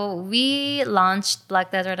 So we launched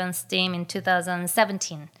Black Desert on Steam in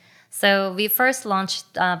 2017. So we first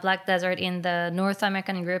launched Black Desert in the North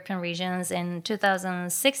American and European regions in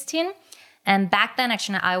 2016. And back then,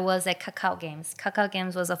 actually, I was at Kakao Games. Kakao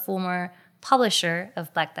Games was a former publisher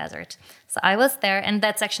of Black Desert. So I was there, and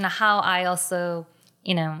that's actually how I also,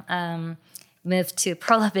 moved to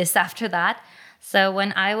Pearl Abyss after that. So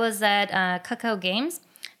when I was at Kakao Games,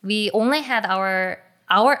 we only had our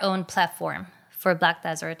own platform for Black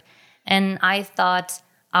Desert. And I thought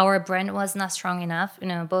our brand was not strong enough,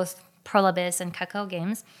 both Pearl Abyss and Kakao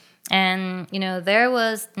Games. And, there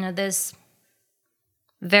was, this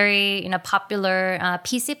very popular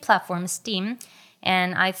PC platform, Steam,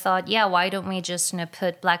 and I thought, why don't we just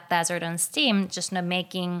put Black Desert on Steam, just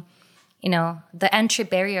making the entry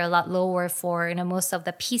barrier a lot lower for most of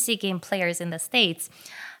the PC game players in the States.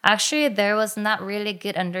 Actually, there was not really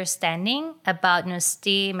good understanding about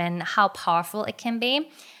Steam and how powerful it can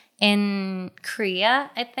be in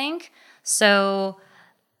Korea, I think. So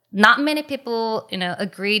not many people,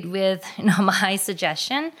 agreed with, my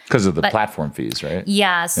suggestion. Because of the platform fees, right?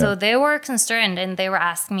 Yeah, so they were concerned and they were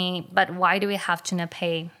asking me, but why do we have to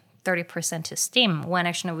pay 30% to Steam when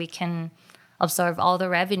actually we can absorb all the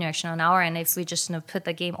revenue actually on our end if we just put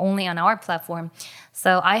the game only on our platform?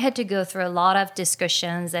 So I had to go through a lot of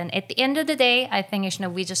discussions, and at the end of the day, I think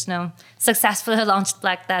we just successfully launched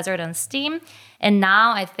Black Desert on Steam, and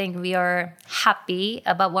now I think we are happy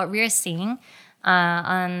about what we are seeing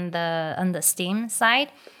on the Steam side.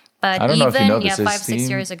 But I don't know if you know this, 5-6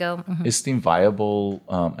 years ago. Is Steam viable?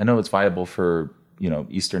 I know it's viable for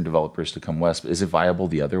Eastern developers to come west, but is it viable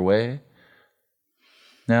the other way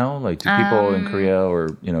now? Like, do people in Korea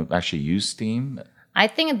or actually use Steam? I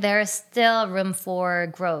think there's still room for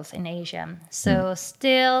growth in Asia. So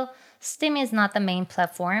still, Steam is not the main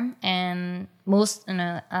platform, and most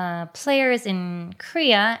players in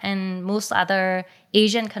Korea and most other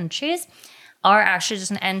Asian countries are actually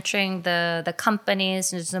just entering the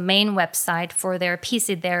company's the main website for their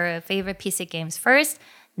their favorite PC games first,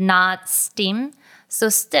 not Steam. So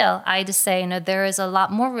still, I'd say there is a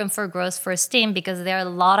lot more room for growth for Steam because there are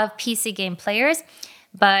a lot of PC game players,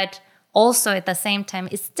 but also at the same time,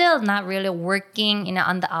 it's still not really working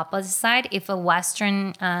on the opposite side. If a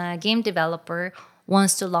Western game developer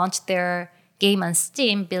wants to launch their game on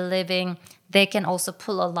Steam, believing they can also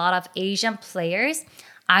pull a lot of Asian players,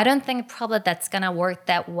 I don't think probably that's going to work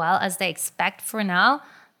that well as they expect for now.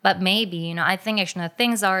 But maybe, I think actually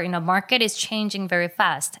things are, market is changing very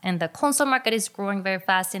fast. And the console market is growing very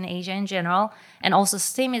fast in Asia in general. And also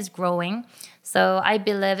Steam is growing. So I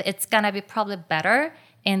believe it's going to be probably better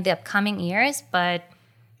in the upcoming years, but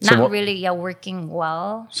not really working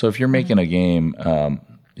well. So if you're making a game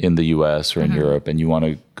in the US or in Europe and you want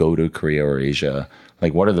to go to Korea or Asia,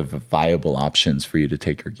 like what are the viable options for you to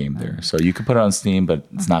take your game there? So you could put it on Steam, but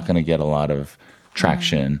it's not going to get a lot of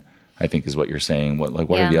traction, I think is what you're saying. What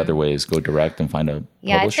are the other ways? Go direct and find a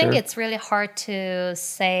publisher? I think it's really hard to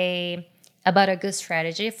say about a good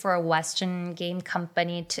strategy for a Western game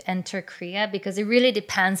company to enter Korea because it really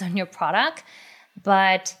depends on your product.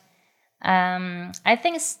 But I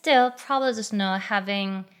think still probably just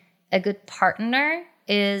having a good partner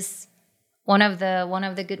is one of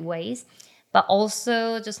the good ways. But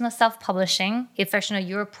also just not self-publishing. If actually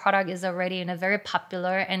your product is already very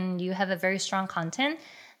popular and you have a very strong content,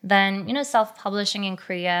 then self-publishing in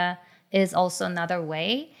Korea is also another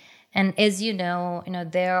way. And as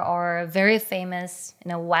there are very famous,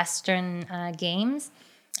 Western games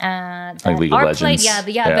that Like League of are Legends.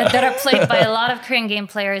 played, that are played by a lot of Korean game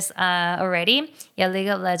players already. Yeah, League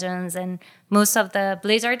of Legends and most of the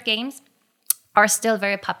Blizzard games are still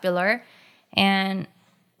very popular. And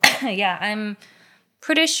yeah, I'm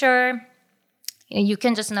pretty sure you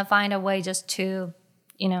can just find a way just to,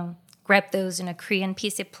 grab those Korean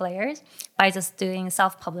PC players by just doing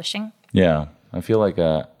self-publishing. Yeah, I feel like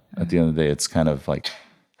at the end of the day, it's kind of like,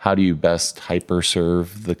 how do you best hyper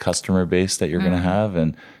serve the customer base that you're going to have?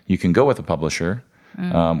 And you can go with a publisher,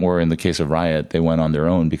 or in the case of Riot, they went on their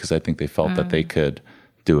own because I think they felt that they could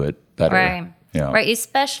do it better. Right. You know? Right.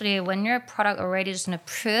 Especially when your product already just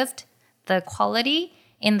proved the quality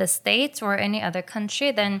in the States or any other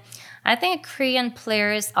country, then I think Korean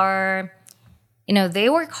players are, they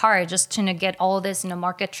work hard just to get all this,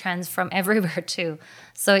 market trends from everywhere too.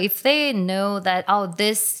 So if they know that,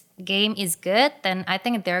 this game is good, then I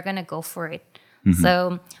think they're going to go for it.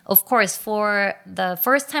 So of course, for the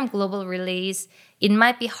first time global release, it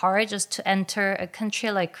might be hard just to enter a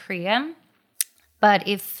country like Korea. But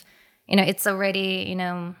if, it's already,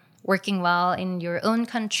 working well in your own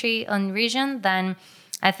country, own region, then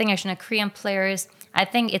I think actually Korean players, I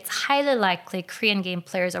think it's highly likely Korean game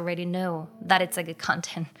players already know that it's a good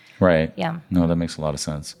content. Right. Yeah. No, that makes a lot of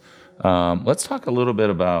sense. Let's talk a little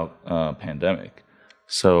bit about pandemic.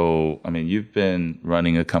 So, I mean, you've been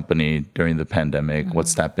running a company during the pandemic.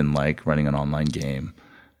 What's that been like, running an online game?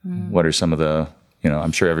 What are some of the,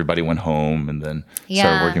 I'm sure everybody went home and then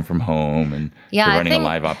started working from home, and you're running a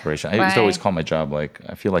live operation. I used to always call my job I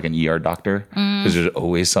feel like an ER doctor, because there's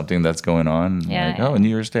always something that's going on. New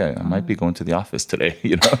Year's Day, I might be going to the office today,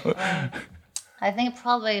 I think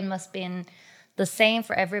probably it must have been the same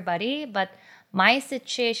for everybody, but my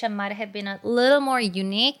situation might have been a little more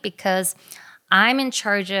unique because I'm in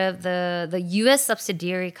charge of the U.S.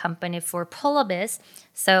 subsidiary company for Prolobis.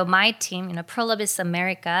 So my team, Prolobis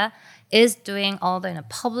America, is doing all the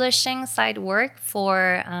publishing side work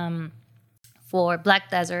for Black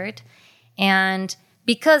Desert. And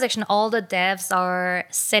because actually all the devs are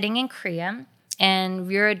sitting in Korea and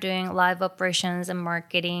we're doing live operations and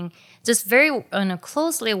marketing, just very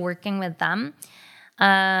closely working with them,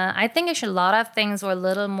 I think actually a lot of things were a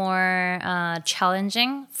little more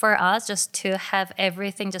challenging for us just to have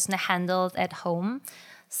everything just handled at home.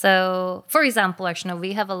 So, for example, actually,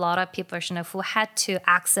 we have a lot of people actually who had to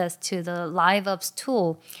access to the Live Ops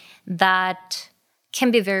tool that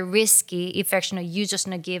can be very risky if actually you just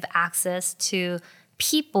give access to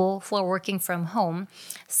people who are working from home.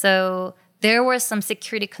 So there were some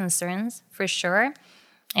security concerns for sure.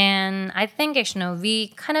 And I think actually we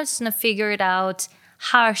kind of just figured out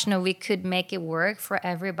how actually we could make it work for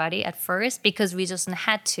everybody at first, because we just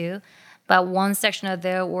had to. But once actually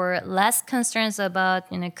there were less concerns about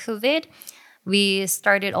COVID, we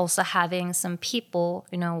started also having some people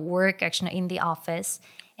work actually in the office,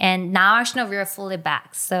 and now actually we are fully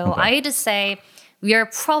back. So I would say we are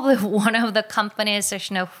probably one of the companies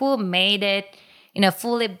actually who made it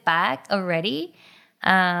fully back already.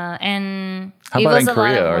 And how about in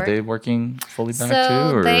Korea? Are they working fully back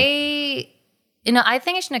too? Or? They, I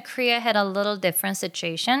think actually Korea had a little different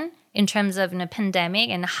situation in terms of pandemic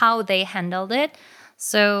and how they handled it.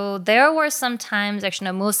 So there were some times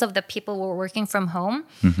actually most of the people were working from home.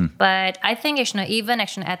 But I think actually even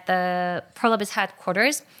actually at the Prolobis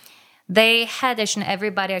headquarters, they had actually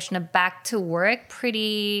everybody actually back to work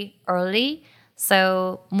pretty early.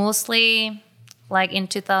 So mostly like in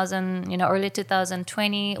 2000, early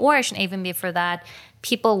 2020, or actually even before that,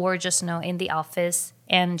 people were just in the office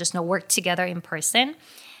and just work together in person.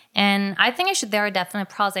 And I think actually there are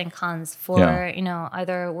definitely pros and cons for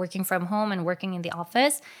either working from home and working in the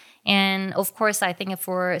office. And of course, I think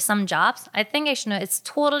for some jobs, I think actually it's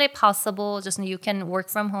totally possible. Just you can work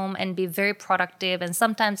from home and be very productive, and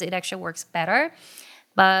sometimes it actually works better.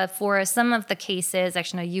 But for some of the cases,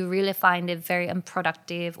 actually, you really find it very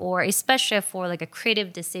unproductive, or especially for like a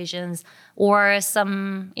creative decisions or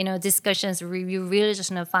some discussions where you really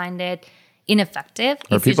just find it ineffective.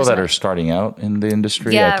 Or people that are starting out in the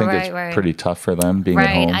industry, I think it's pretty tough for them being at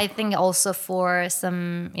home. I think also for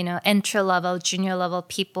some, entry level, junior level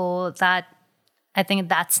people, that I think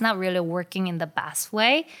that's not really working in the best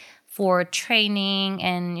way for training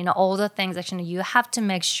and, all the things actually you have to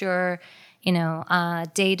make sure,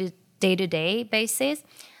 day to day basis.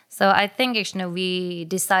 So I think actually we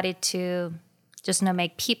decided to just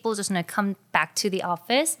make people just come back to the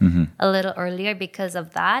office a little earlier because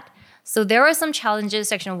of that. So there were some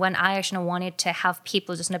challenges actually when I actually wanted to have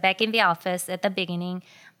people just back in the office at the beginning.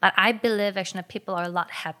 But I believe actually people are a lot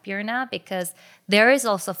happier now because there is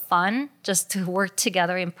also fun just to work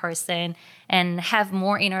together in person and have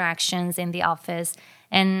more interactions in the office.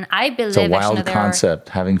 And I believe It's a wild actually concept,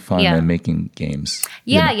 having fun Yeah. and making games.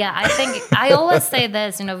 Yeah. I think I always say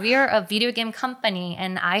this, we are a video game company,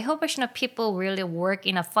 and I hope people really work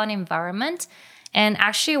in a fun environment. And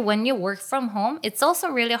actually, when you work from home, it's also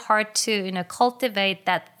really hard to cultivate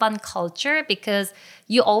that fun culture because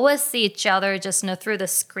you always see each other just through the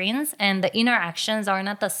screens, and the interactions are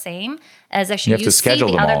not the same as actually You have to see schedule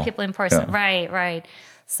the them other all. people in person. Yeah. Right.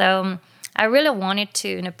 So I really wanted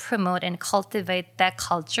to promote and cultivate that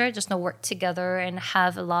culture, just work together and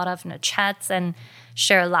have a lot of chats and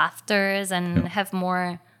share laughters and have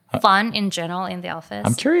more fun in general in the office.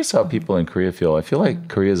 I'm curious how people in Korea feel. I feel like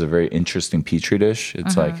Korea is a very interesting petri dish.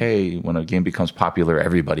 It's like, hey, when a game becomes popular,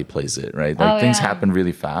 everybody plays it, right? Like things happen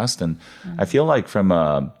really fast. And I feel like from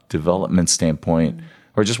a development standpoint,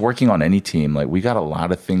 or just working on any team, like we got a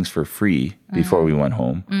lot of things for free before we went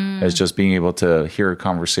home. It's just being able to hear a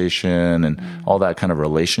conversation and all that kind of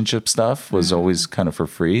relationship stuff was always kind of for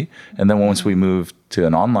free. And then once we moved to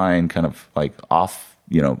an online kind of like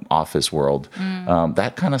office world,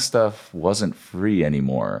 that kind of stuff wasn't free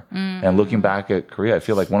anymore. And looking back at Korea, I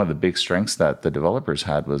feel like one of the big strengths that the developers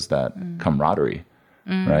had was that camaraderie.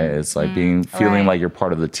 Right? It's like feeling like you're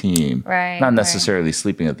part of the team. Right. Not necessarily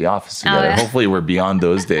sleeping at the office together. Hopefully we're beyond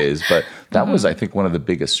those days. But that was, I think, one of the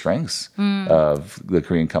biggest strengths of the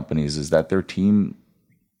Korean companies is that their team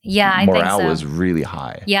I morale think so. was really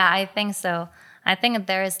high. Yeah, I think so. I think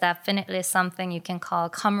there is definitely something you can call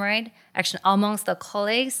comrade. Actually, amongst the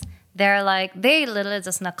colleagues, they literally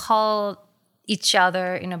just call each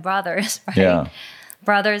other, brothers, right? Yeah.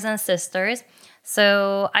 Brothers and sisters.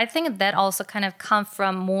 So I think that also kind of come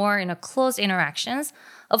from more, close interactions.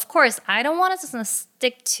 Of course, I don't want to just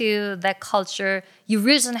stick to that culture. You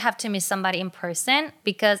really just have to meet somebody in person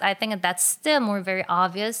because I think that's still more very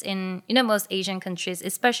obvious in most Asian countries,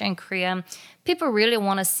 especially in Korea. People really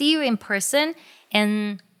want to see you in person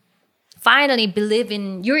and finally believe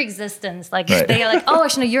in your existence. Like they are like, oh,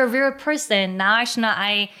 actually, you're a real person. Now, actually,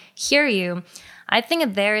 I hear you. I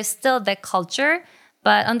think there is still that culture.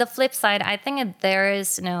 But on the flip side, I think there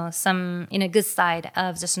is, some, good side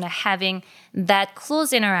of just having that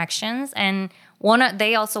close interactions, and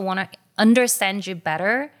they also want to understand you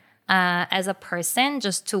better as a person,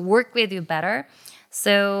 just to work with you better.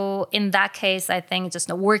 So in that case, I think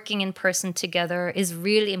just working in person together is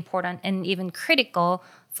really important and even critical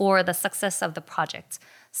for the success of the project.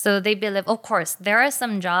 So they believe, of course, there are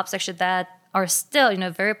some jobs actually that are still,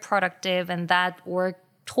 very productive and that work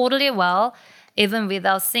totally well, even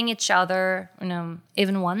without seeing each other,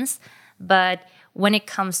 even once. But when it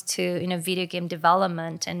comes to, video game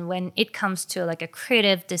development and when it comes to like a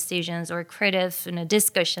creative decisions or creative,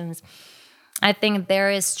 discussions, I think there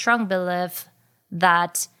is strong belief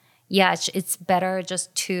that, it's better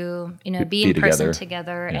just to, be in person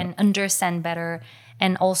together and understand better.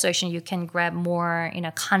 And also, actually, you can grab more,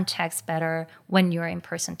 context better when you're in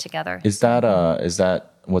person together. Is that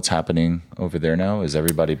what's happening over there now? Is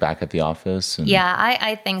everybody back at the office? Yeah,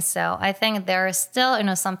 I think so. I think there are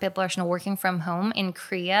still, some people are working from home in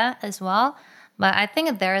Korea as well. But I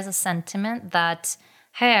think there is a sentiment that,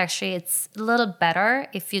 hey, actually, it's a little better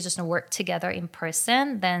if you just work together in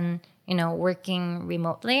person than, working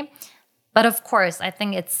remotely. But of course, I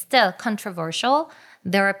think it's still controversial.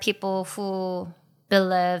 There are people who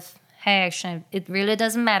believe, hey, actually, it really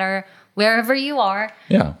doesn't matter wherever you are.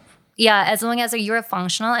 Yeah, as long as you're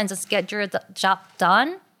functional and just get your job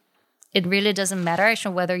done, it really doesn't matter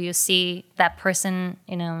actually whether you see that person,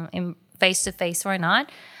 in face to face or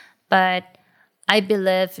not. But I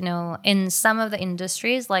believe, in some of the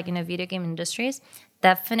industries, like video game industries,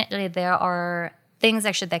 definitely there are things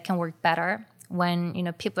actually that can work better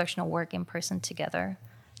when people actually work in person together.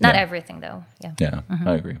 Not everything though. Yeah,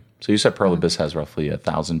 I agree. So you said Pearl Abyss has roughly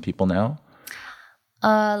 1,000 people now.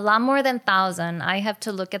 A lot more than 1,000. I have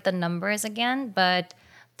to look at the numbers again, but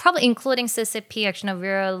probably including CCP, actually,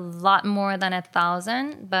 we're a lot more than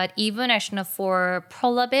 1,000. But even actually for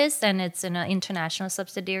Pearl Abyss and its international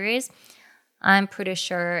subsidiaries, I'm pretty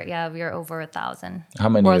sure, we're over 1,000. How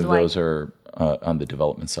many worldwide. of those are on the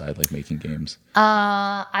development side, like making games?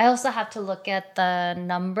 I also have to look at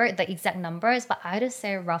the exact numbers, but I'd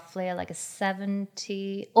say roughly like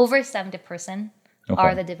over 70%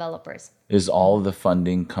 are the developers. Is all the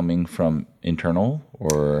funding coming from internal,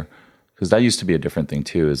 or because that used to be a different thing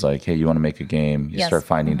too? Is like, hey, you want to make a game, you start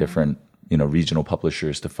finding different, regional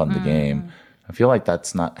publishers to fund the game. I feel like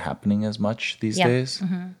that's not happening as much these days.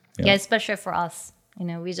 Yeah, especially for us.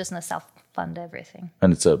 We just self-fund everything.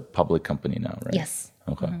 And it's a public company now, right? Yes.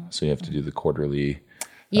 Okay. So you have to do the quarterly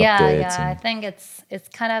Yeah, updates. I think it's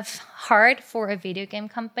kind of hard for a video game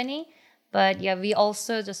company, but yeah, we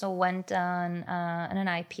also just went on an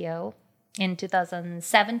IPO in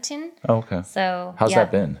 2017. Oh, okay. So How's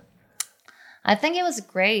that been? I think it was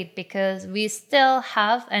great because we still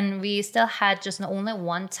had just only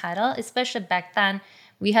one title, especially back then.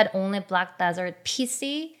 We had only Black Desert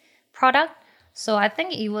PC product. So I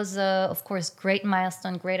think it was, of course, great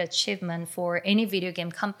milestone, great achievement for any video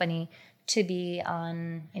game company to be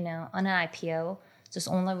on an IPO, just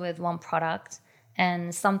only with one product,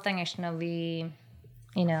 and something actually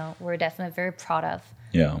we're definitely very proud of.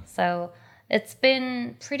 Yeah. So it's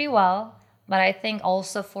been pretty well. But I think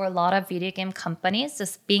also for a lot of video game companies,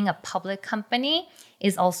 just being a public company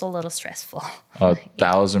is also a little stressful.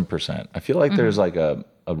 1,000%. I feel like there's like a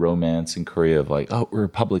romance in Korea of like, oh, we're a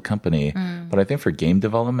public company. But I think for game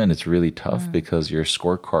development, it's really tough because your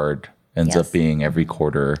scorecard ends up being every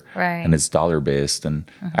quarter, and it's dollar-based.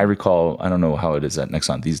 And I recall, I don't know how it is at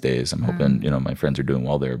Nexon these days. I'm hoping, my friends are doing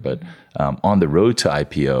well there. But on the road to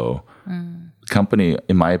IPO, the company,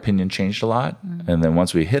 in my opinion, changed a lot. And then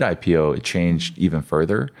once we hit IPO, it changed even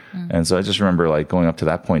further. And so I just remember like going up to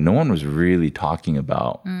that point, no one was really talking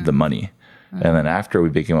about the money. And then after we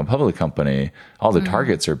became a public company, all the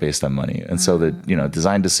targets are based on money. And so the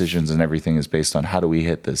design decisions and everything is based on how do we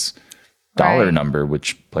hit this dollar number,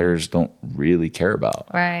 which players don't really care about.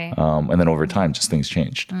 Right. And then over time, just things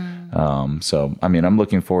changed. So, I mean, I'm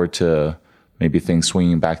looking forward to maybe things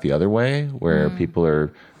swinging back the other way, where people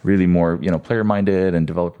are really more, player-minded and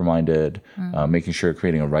developer-minded, making sure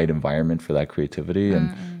creating a right environment for that creativity.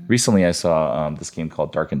 And recently I saw this game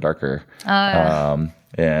called Dark and Darker. And,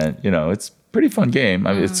 it's a pretty fun game.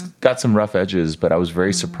 I mean, it's got some rough edges, but I was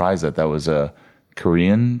very surprised that was a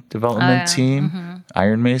Korean development team,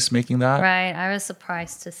 Iron Mace, making that. Right. I was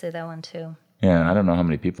surprised to see that one too. Yeah, I don't know how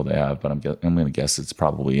many people they have, but I'm going to guess it's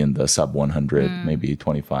probably in the sub 100, maybe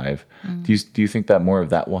 25. Do you think that more of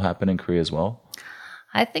that will happen in Korea as well?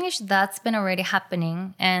 I think that's been already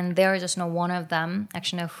happening, and they're just one of them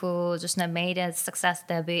actually who just made a success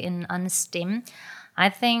debut on Steam. I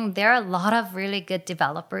think there are a lot of really good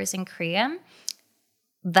developers in Korea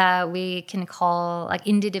that we can call like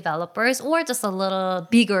indie developers, or just a little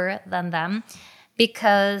bigger than them,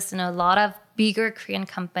 because a lot of bigger Korean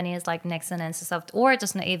companies like Nexon and NCSoft, or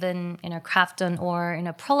just even Krafton or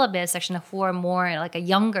Prolabis, actually who are more like a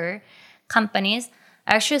younger companies,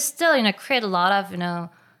 actually still create a lot of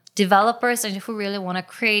developers who really want to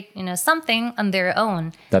create something on their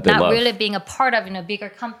own, that they not love. really being a part of a bigger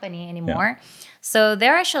company anymore. Yeah. So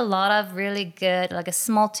there are actually a lot of really good, like a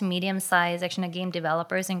small to medium size actually game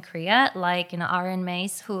developers in Korea, like Iron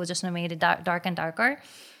Mace, who just made Dark and Darker,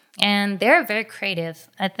 and they're very creative.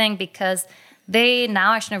 I think because they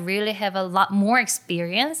now actually really have a lot more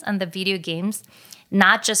experience on the video games,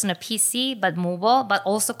 not just on a PC but mobile, but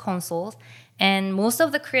also consoles. And most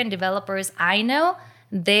of the Korean developers I know,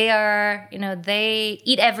 they are, they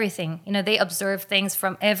eat everything. They observe things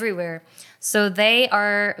from everywhere. So they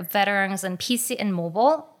are veterans on PC and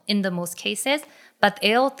mobile in the most cases, but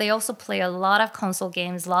they also play a lot of console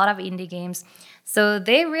games, a lot of indie games. So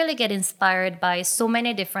they really get inspired by so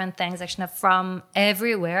many different things actually from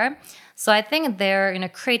everywhere. So I think their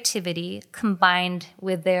creativity combined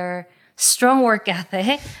with their strong work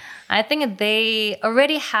ethic, I think they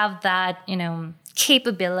already have that,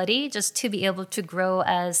 capability just to be able to grow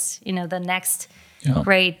as, the next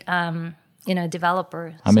great,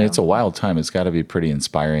 developer. I mean, it's a wild time. It's got to be pretty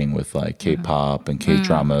inspiring with like K-pop and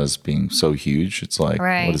K-dramas being so huge. It's like,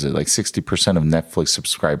 what is it? Like 60% of Netflix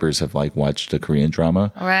subscribers have like watched a Korean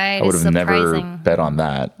drama. Right. I would have never bet on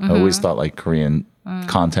that. I always thought like Korean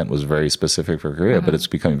content was very specific for Korea, but it's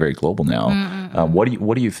becoming very global now. What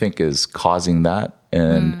do you think is causing that,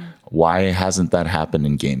 and why hasn't that happened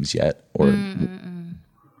in games yet? Or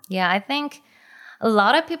yeah, I think a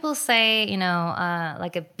lot of people say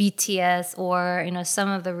like a BTS or some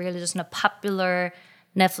of the really just popular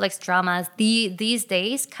Netflix dramas these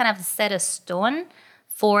days kind of set a stone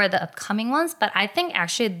for the upcoming ones. But I think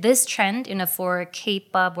actually this trend, for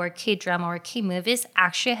K-pop or K-drama or K-movies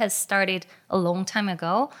actually has started a long time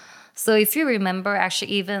ago. So if you remember,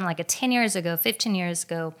 actually even like 10 years ago, 15 years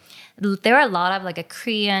ago, there are a lot of like a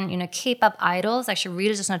Korean, K-pop idols actually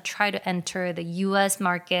really just try to enter the US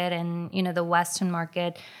market and, the Western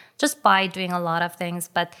market just by doing a lot of things.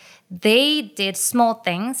 But they did small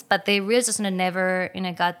things, but they really just never,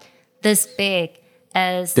 got this big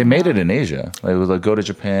as They made it in Asia. Like, it was like go to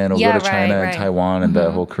Japan or go to China and Taiwan and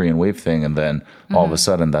the whole Korean wave thing, and then all of a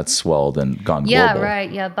sudden that's swelled and gone Yeah, global.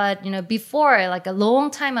 right. Yeah, but before, like a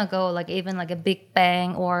long time ago, like even like a Big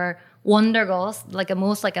Bang or Wonder Girls, like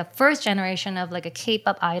a first generation of like a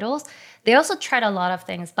K-pop idols, they also tried a lot of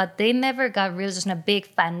things, but they never got really just a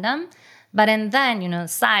big fandom. But and then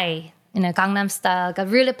Psy, Gangnam Style got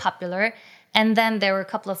really popular. And then there were a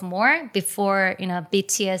couple of more before,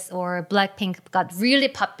 BTS or Blackpink got really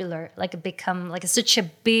popular, like become like such a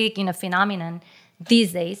big, phenomenon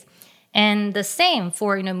these days. And the same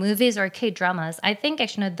for, movies or K-dramas. I think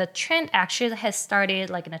actually the trend actually has started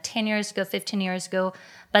like 10 years ago, 15 years ago.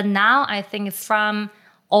 But now I think from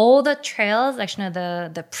all the trails actually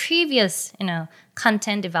the previous,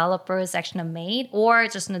 content developers actually made, or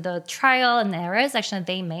just the trial and errors actually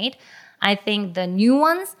they made, I think the new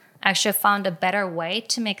ones actually found a better way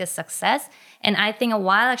to make a success. And I think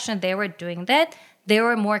while actually they were doing that, there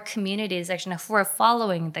were more communities actually who were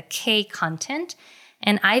following the K content.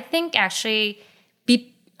 And I think actually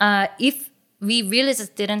if we really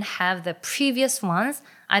just didn't have the previous ones,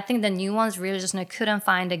 I think the new ones really just couldn't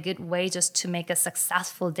find a good way just to make a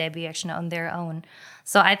successful debut actually on their own.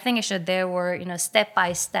 So I think actually there were, step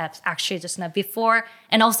by steps actually just before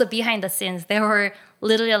and also behind the scenes, there were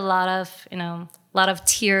literally a lot of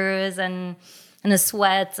tears and the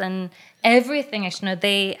sweats and everything actually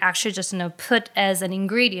they actually just put as an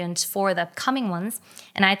ingredient for the upcoming ones.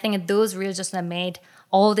 And I think those really just made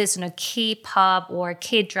all this K-pop or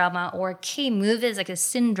K-drama or K-movies like a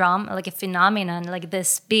syndrome, like a phenomenon like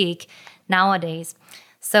this big nowadays.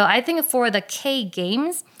 So I think for the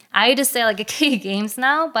K-games, I just say like a K-games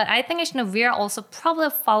now, but I think actually we are also probably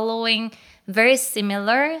following very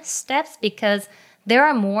similar steps because there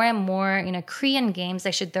are more and more Korean games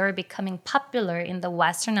actually they're becoming popular in the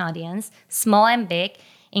Western audience, small and big,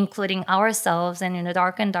 including ourselves and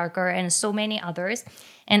Dark and Darker and so many others.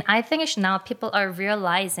 And I think actually now people are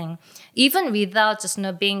realizing, even without just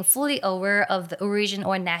being fully aware of the origin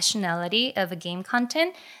or nationality of a game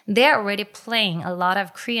content, they're already playing a lot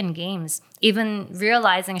of Korean games, even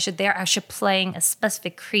realizing actually they're actually playing a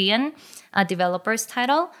specific Korean developer's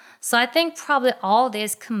title. So I think probably all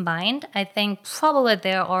this combined, I think probably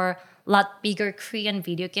there are a lot bigger Korean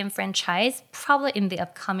video game franchise probably in the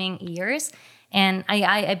upcoming years. And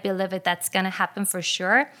I believe that's going to happen for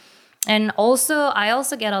sure. And also, I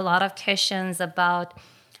also get a lot of questions about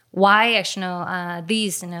why actually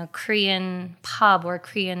these Korean pop or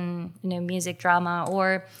Korean music drama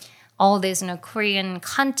or all this Korean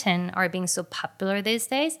content are being so popular these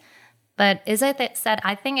days. But as I said,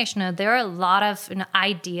 I think actually there are a lot of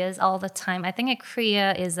ideas all the time. I think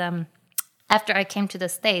Korea is after I came to the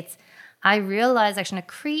States, I realized actually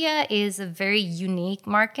Korea is a very unique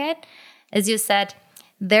market. As you said,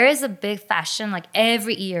 there is a big fashion like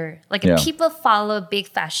every year. Like people follow big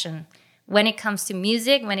fashion when it comes to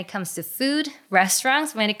music, when it comes to food,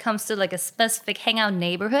 restaurants, when it comes to like a specific hangout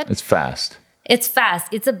neighborhood. It's fast. It's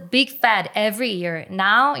fast. It's a big fad every year.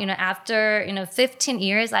 Now, after 15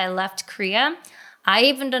 years, I left Korea. I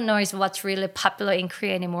even don't know what's really popular in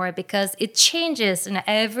Korea anymore because it changes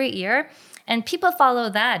every year. And people follow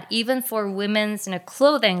that, even for women's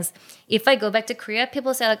clothing. If I go back to Korea,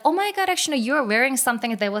 people say like, oh my God, actually, you're wearing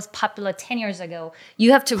something that was popular 10 years ago.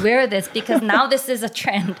 You have to wear this because now this is a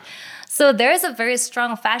trend. So there's a very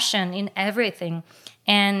strong fashion in everything.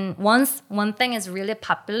 And once one thing is really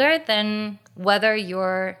popular, then whether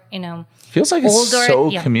you're, feels like older, it's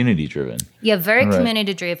so community driven. Yeah, very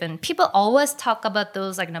community driven. People always talk about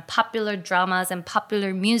those popular dramas and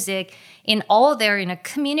popular music in all their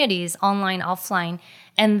communities, online, offline.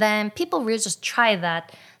 And then people really just try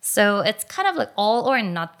that. So it's kind of like all or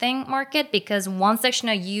nothing market because once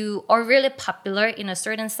actually you are really popular in a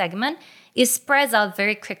certain segment, it spreads out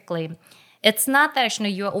very quickly. It's not that actually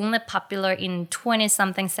you're only popular in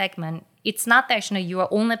 20-something segment. It's not that actually you are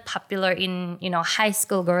only popular in, high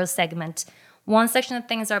school girls segment. Once actually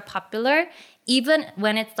things are popular, even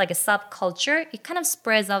when it's like a subculture, it kind of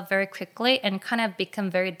spreads out very quickly and kind of become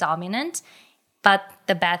very dominant. But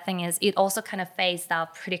the bad thing is it also kind of phased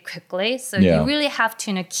out pretty quickly. So you really have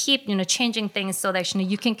to keep changing things so that actually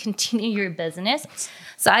you can continue your business.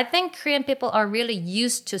 So I think Korean people are really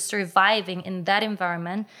used to surviving in that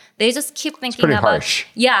environment. They just keep thinking about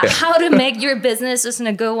how to make your business just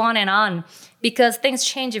go on because things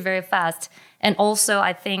change very fast. And also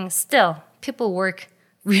I think still people work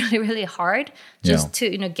really, really hard just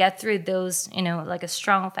to get through those, like a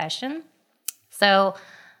strong fashion. So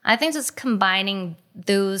I think just combining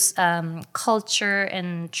those culture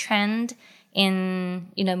and trend in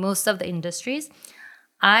most of the industries,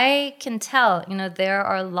 I can tell, there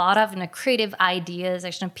are a lot of creative ideas.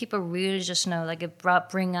 Actually, people really just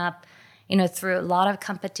bring up, through a lot of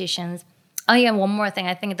competitions. Oh yeah, one more thing.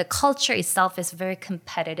 I think the culture itself is very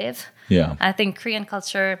competitive. Yeah. I think Korean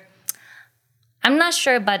culture, I'm not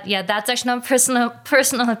sure, but yeah, that's actually my personal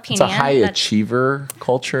opinion. It's a high achiever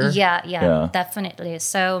culture. Yeah, definitely.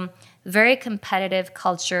 So very competitive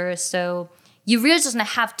culture. So you really just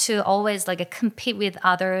have to always compete with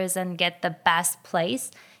others and get in the best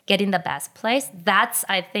place. That's,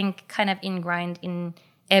 I think, kind of ingrained in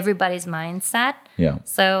everybody's mindset. Yeah.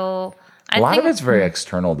 So a lot of it's very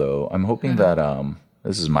external, though. I'm hoping that,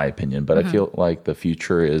 this is my opinion, but I feel like the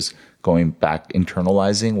future is going back,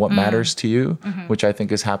 internalizing what matters to you, which I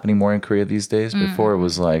think is happening more in Korea these days. Before it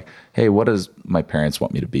was like, hey, what does my parents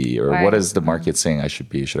want me to be? Or what is the market saying I should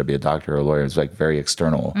be? Should I be a doctor or a lawyer? It's like very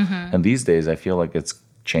external. And these days I feel like it's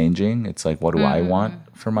changing. It's like, what do I want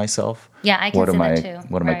for myself? Yeah, I can see that too.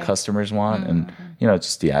 What do my customers want? And,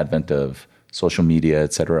 just the advent of social media,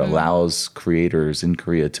 et cetera, allows creators in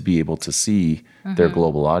Korea to be able to see their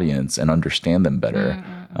global audience and understand them better.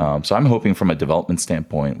 So I'm hoping from a development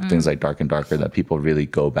standpoint, things like Dark and Darker, that people really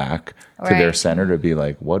go back to their center to be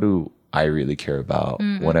like, what do I really care about?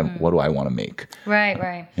 What do I want to make?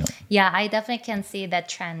 Right. Yeah, I definitely can see that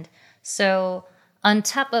trend. So on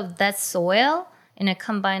top of that soil,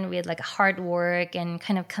 combined with hard work and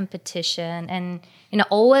kind of competition and,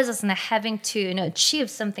 always having to, achieve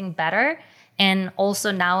something better. And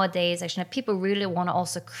also nowadays, actually, people really want to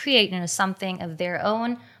also create, something of their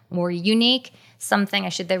own, more unique, something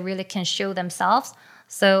actually they really can show themselves.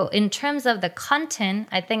 So in terms of the content,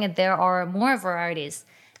 I think there are more varieties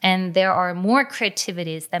and there are more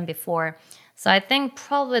creativities than before. So I think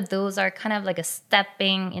probably those are kind of a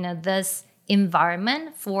stepping, this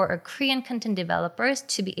environment for a Korean content developers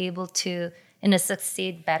to be able to,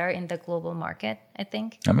 succeed better in the global market, I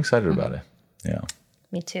think. I'm excited about it. Yeah.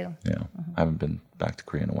 Me too. Yeah. I haven't been back to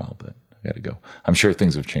Korea in a while, but I got to go. I'm sure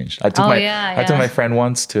things have changed. I took my friend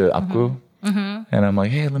once to Apgu, and I'm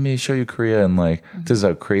like, hey, let me show you Korea. And this is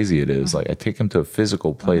how crazy it is. I take him to a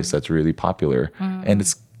physical place that's really popular, and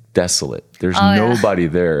it's desolate. There's nobody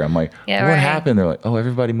there. I'm like, what happened? They're like, oh,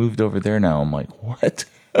 everybody moved over there now. I'm like, what?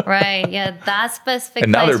 Right, yeah, that specific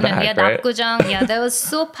and now place, they're back, right? Apgujeong, that was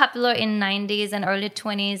so popular in 90s and early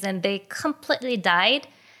 20s, and they completely died.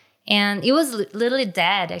 And it was literally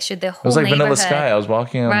dead, actually, the whole neighborhood. It was like Vanilla Sky. I was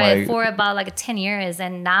walking on for about 10 years.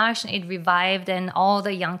 And now actually it revived and all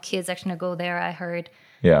the young kids actually go there, I heard.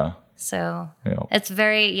 Yeah. So it's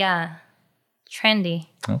very, trendy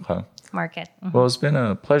market. Well, it's been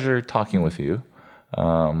a pleasure talking with you.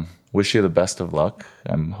 Wish you the best of luck.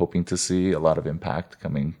 I'm hoping to see a lot of impact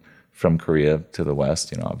coming from Korea to the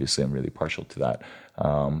West. Obviously I'm really partial to that.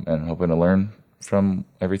 And hoping to learn from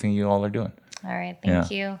everything you all are doing. All right.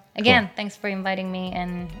 Thank you. Again, thanks for inviting me.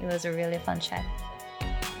 And it was a really fun chat.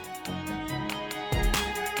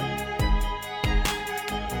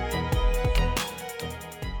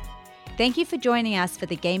 Thank you for joining us for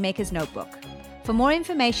the Game Maker's Notebook. For more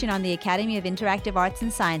information on the Academy of Interactive Arts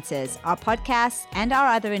and Sciences, our podcasts, and our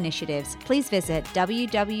other initiatives, please visit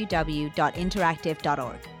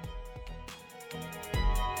www.interactive.org.